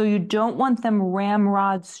 So you don't want them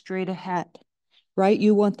ramrod straight ahead, right?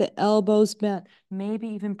 You want the elbows bent. Maybe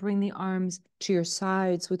even bring the arms to your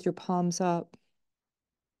sides with your palms up.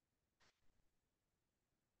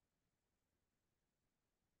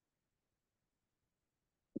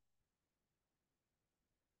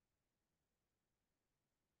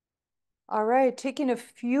 All right, taking a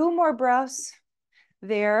few more breaths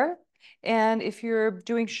there. And if you're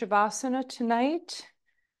doing Shavasana tonight,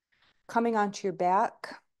 coming onto your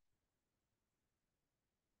back.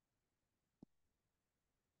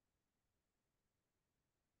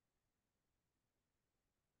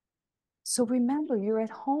 So remember, you're at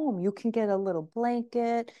home. You can get a little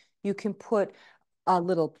blanket. You can put a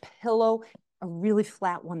little pillow, a really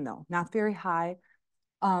flat one though, not very high.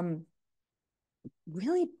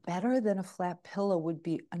 Really better than a flat pillow would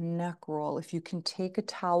be a neck roll. If you can take a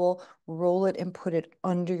towel, roll it and put it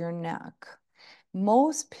under your neck.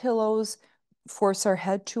 Most pillows force our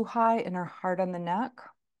head too high and are hard on the neck.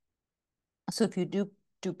 So if you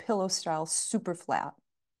do pillow style, super flat.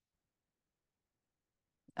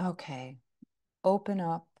 Okay, open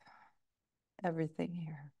up everything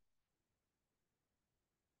here.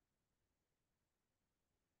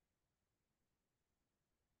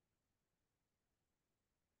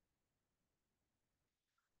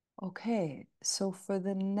 Okay, so for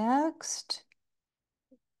the next,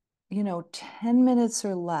 10 minutes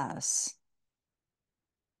or less,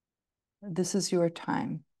 this is your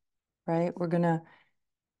time, right? We're gonna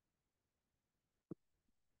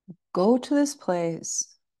go to this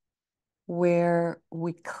place where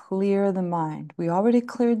we clear the mind. We already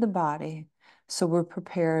cleared the body, so we're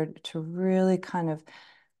prepared to really kind of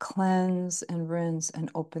cleanse and rinse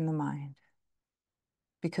and open the mind.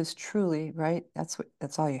 Because truly, right, that's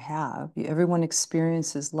all you have. Everyone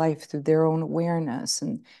experiences life through their own awareness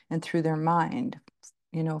and through their mind,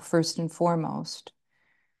 first and foremost.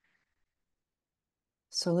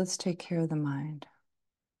 So let's take care of the mind.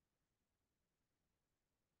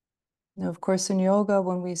 Now, of course, in yoga,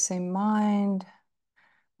 when we say mind,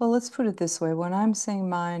 well, let's put it this way. When I'm saying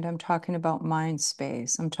mind, I'm talking about mind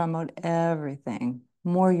space. I'm talking about everything,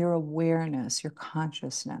 more your awareness, your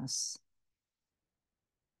consciousness,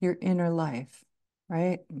 your inner life,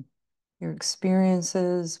 right? Your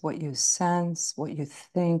experiences, what you sense, what you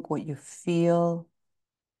think, what you feel,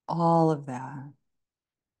 all of that.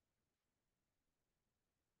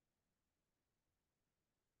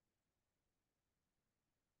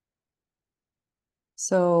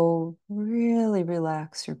 So really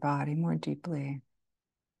relax your body more deeply.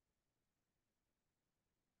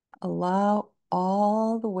 Allow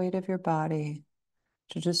all the weight of your body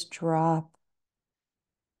to just drop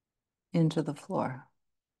into the floor.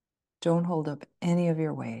 Don't hold up any of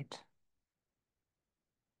your weight.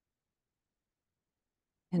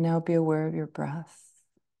 And now be aware of your breath.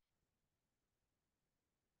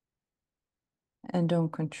 And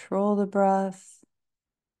don't control the breath.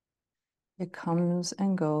 It comes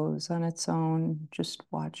and goes on its own. Just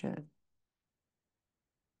watch it.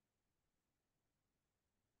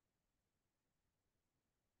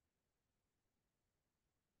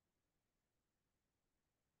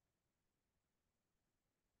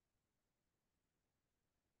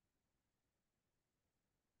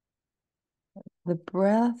 The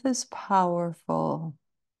breath is powerful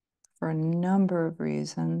for a number of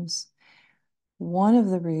reasons. One of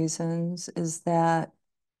the reasons is that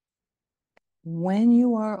when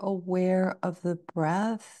you are aware of the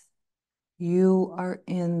breath, you are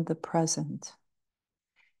in the present.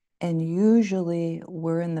 And usually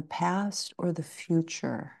we're in the past or the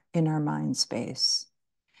future in our mind space.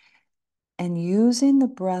 And using the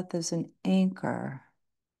breath as an anchor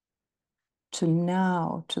to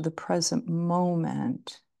now, to the present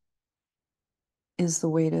moment, is the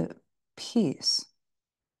way to peace,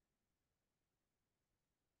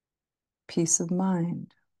 peace of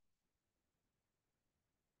mind.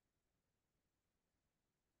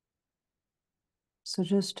 So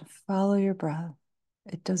just follow your breath.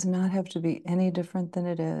 It does not have to be any different than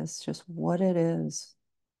it is, just what it is.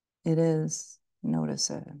 It is, notice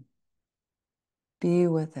it, be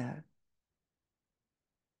with it.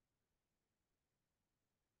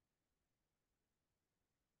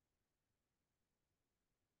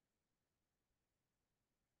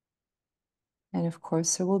 And of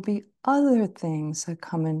course, there will be other things that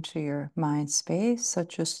come into your mind space,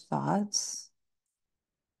 such as thoughts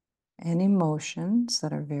and emotions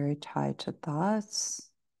that are very tied to thoughts,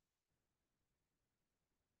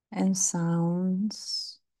 and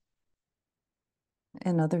sounds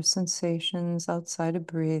and other sensations outside of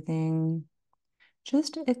breathing.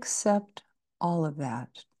 Just accept all of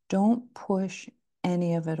that. Don't push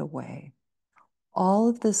any of it away. All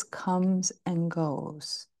of this comes and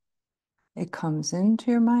goes. It comes into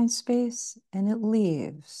your mind space and it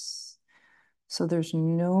leaves. So there's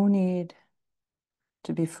no need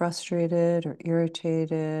to be frustrated or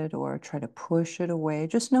irritated or try to push it away.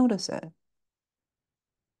 Just notice it.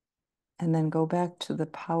 And then go back to the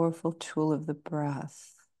powerful tool of the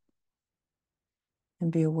breath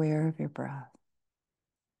and be aware of your breath.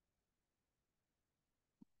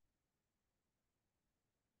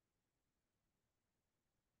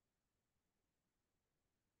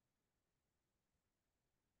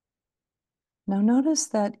 Now notice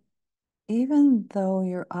that even though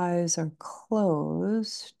your eyes are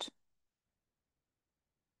closed,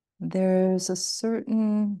 there's a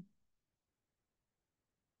certain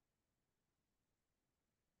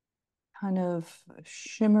kind of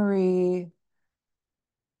shimmery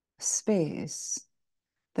space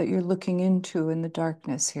that you're looking into in the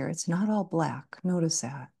darkness here. It's not all black. Notice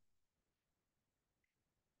that.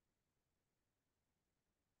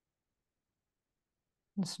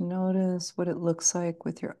 Just notice what it looks like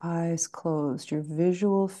with your eyes closed, your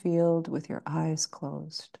visual field with your eyes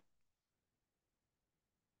closed.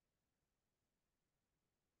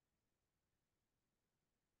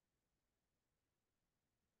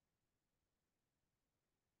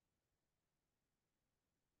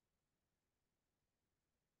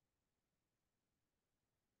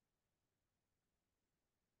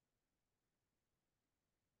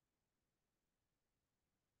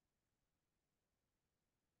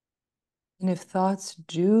 And if thoughts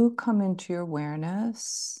do come into your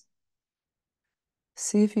awareness,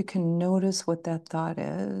 see if you can notice what that thought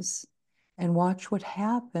is and watch what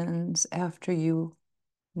happens after you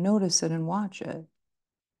notice it and watch it.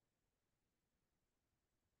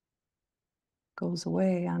 Goes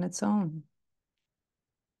away on its own.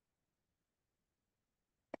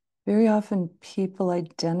 Very often people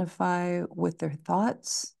identify with their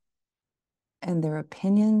thoughts and their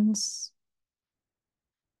opinions,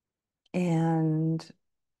 and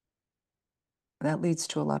that leads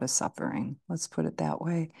to a lot of suffering. Let's put it that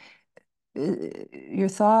way. Your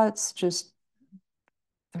thoughts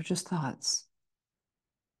they're just thoughts.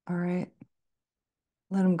 All right?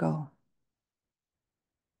 Let them go.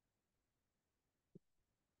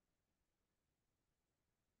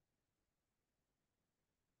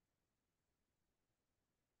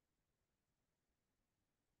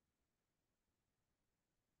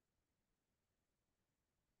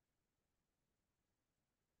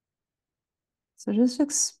 So just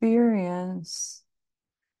experience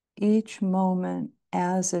each moment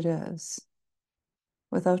as it is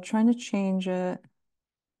without trying to change it,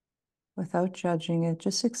 without judging it.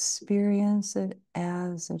 Just experience it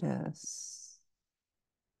as it is.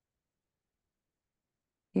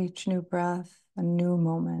 Each new breath, a new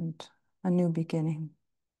moment, a new beginning.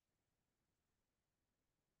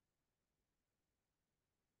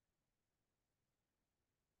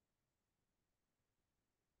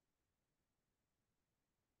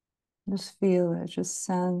 Just feel it, just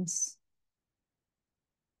sense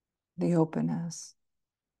the openness.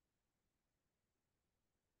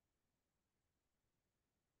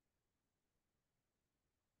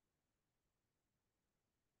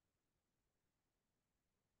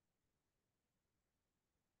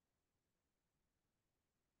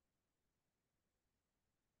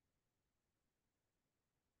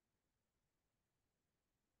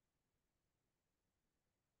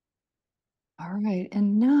 All right,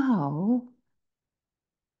 and now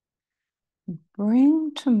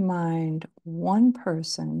bring to mind one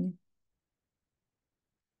person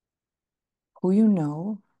who you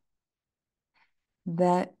know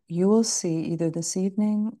that you will see either this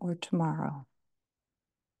evening or tomorrow.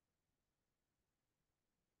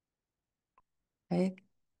 Okay?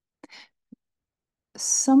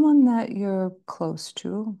 Someone that you're close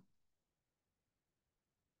to,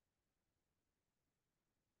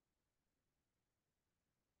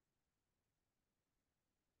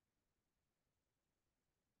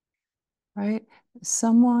 right?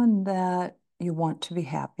 Someone that you want to be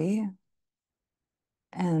happy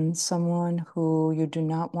and someone who you do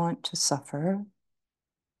not want to suffer.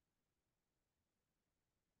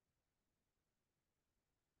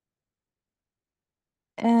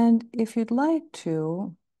 And if you'd like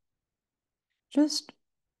to, just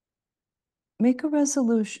make a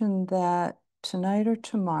resolution that tonight or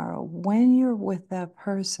tomorrow, when you're with that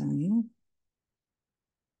person,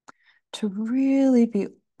 to really be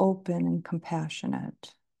open and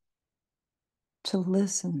compassionate, to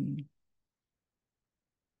listen,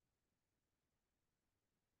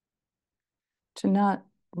 to not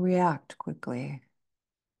react quickly.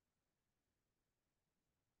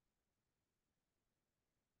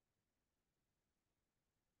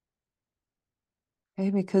 Okay,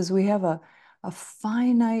 because we have a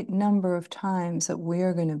finite number of times that we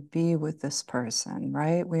are going to be with this person,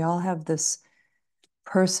 right? We all have this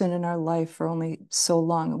person in our life for only so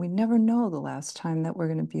long, and we never know the last time that we're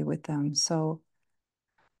going to be with them. So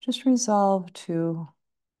just resolve to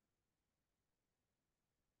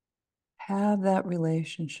have that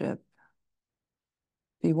relationship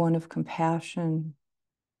be one of compassion,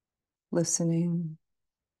 listening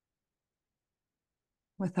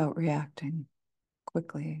without reacting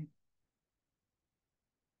quickly.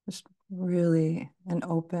 Just really an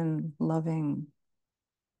open, loving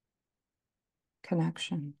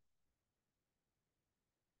connection.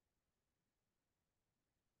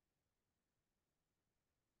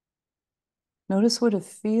 Notice what it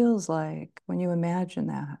feels like when you imagine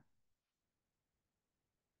that.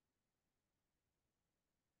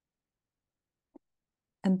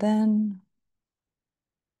 And then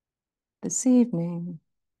this evening,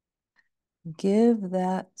 give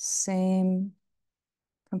that same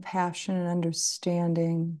compassion and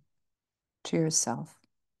understanding to yourself.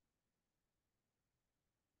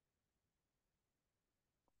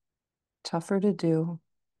 Tougher to do,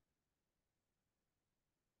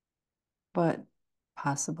 but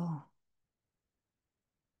possible.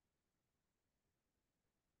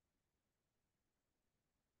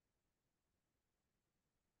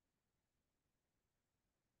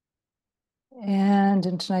 And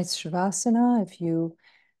in tonight's Shavasana, if you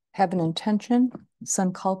have an intention,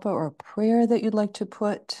 sankalpa, or a prayer that you'd like to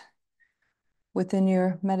put within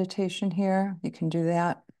your meditation here, you can do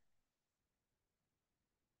that.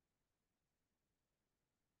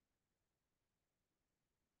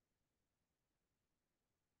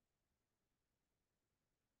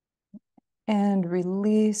 And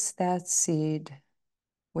release that seed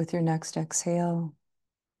with your next exhale.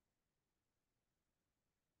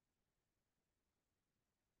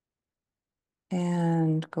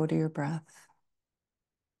 And go to your breath.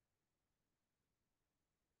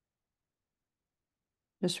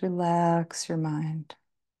 Just relax your mind.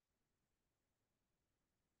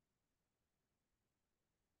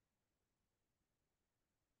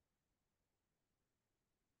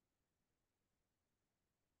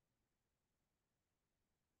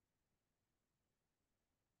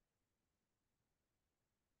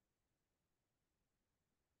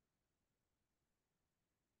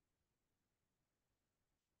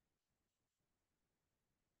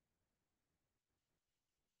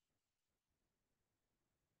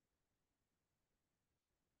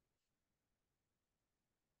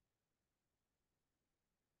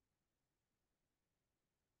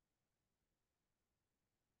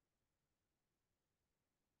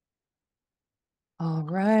 All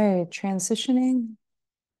right, transitioning.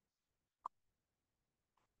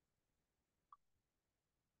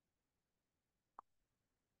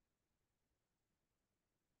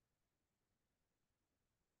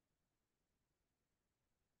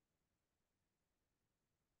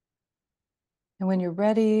 And when you're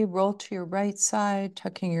ready, roll to your right side,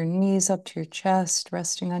 tucking your knees up to your chest,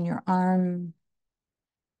 resting on your arm.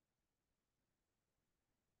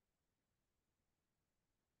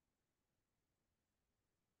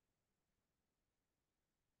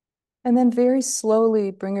 And then very slowly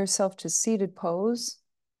bring yourself to seated pose.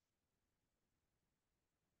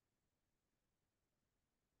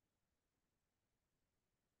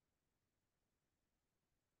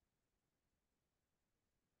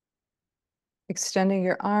 Extending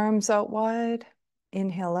your arms out wide.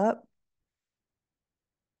 Inhale up.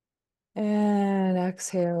 And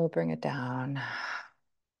exhale, bring it down.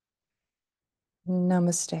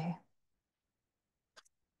 Namaste.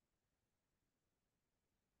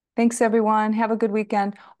 Thanks, everyone. Have a good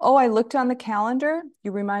weekend. Oh, I looked on the calendar.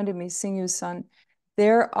 You reminded me, Sing Yu's son.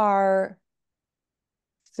 There are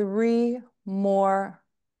 3 more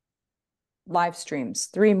live streams,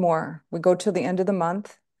 3 more. We go till the end of the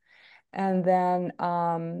month. And then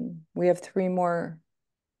we have 3 more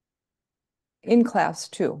in class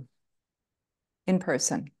too, in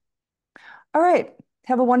person. All right.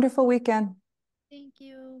 Have a wonderful weekend. Thank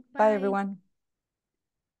you. Bye, Bye. everyone.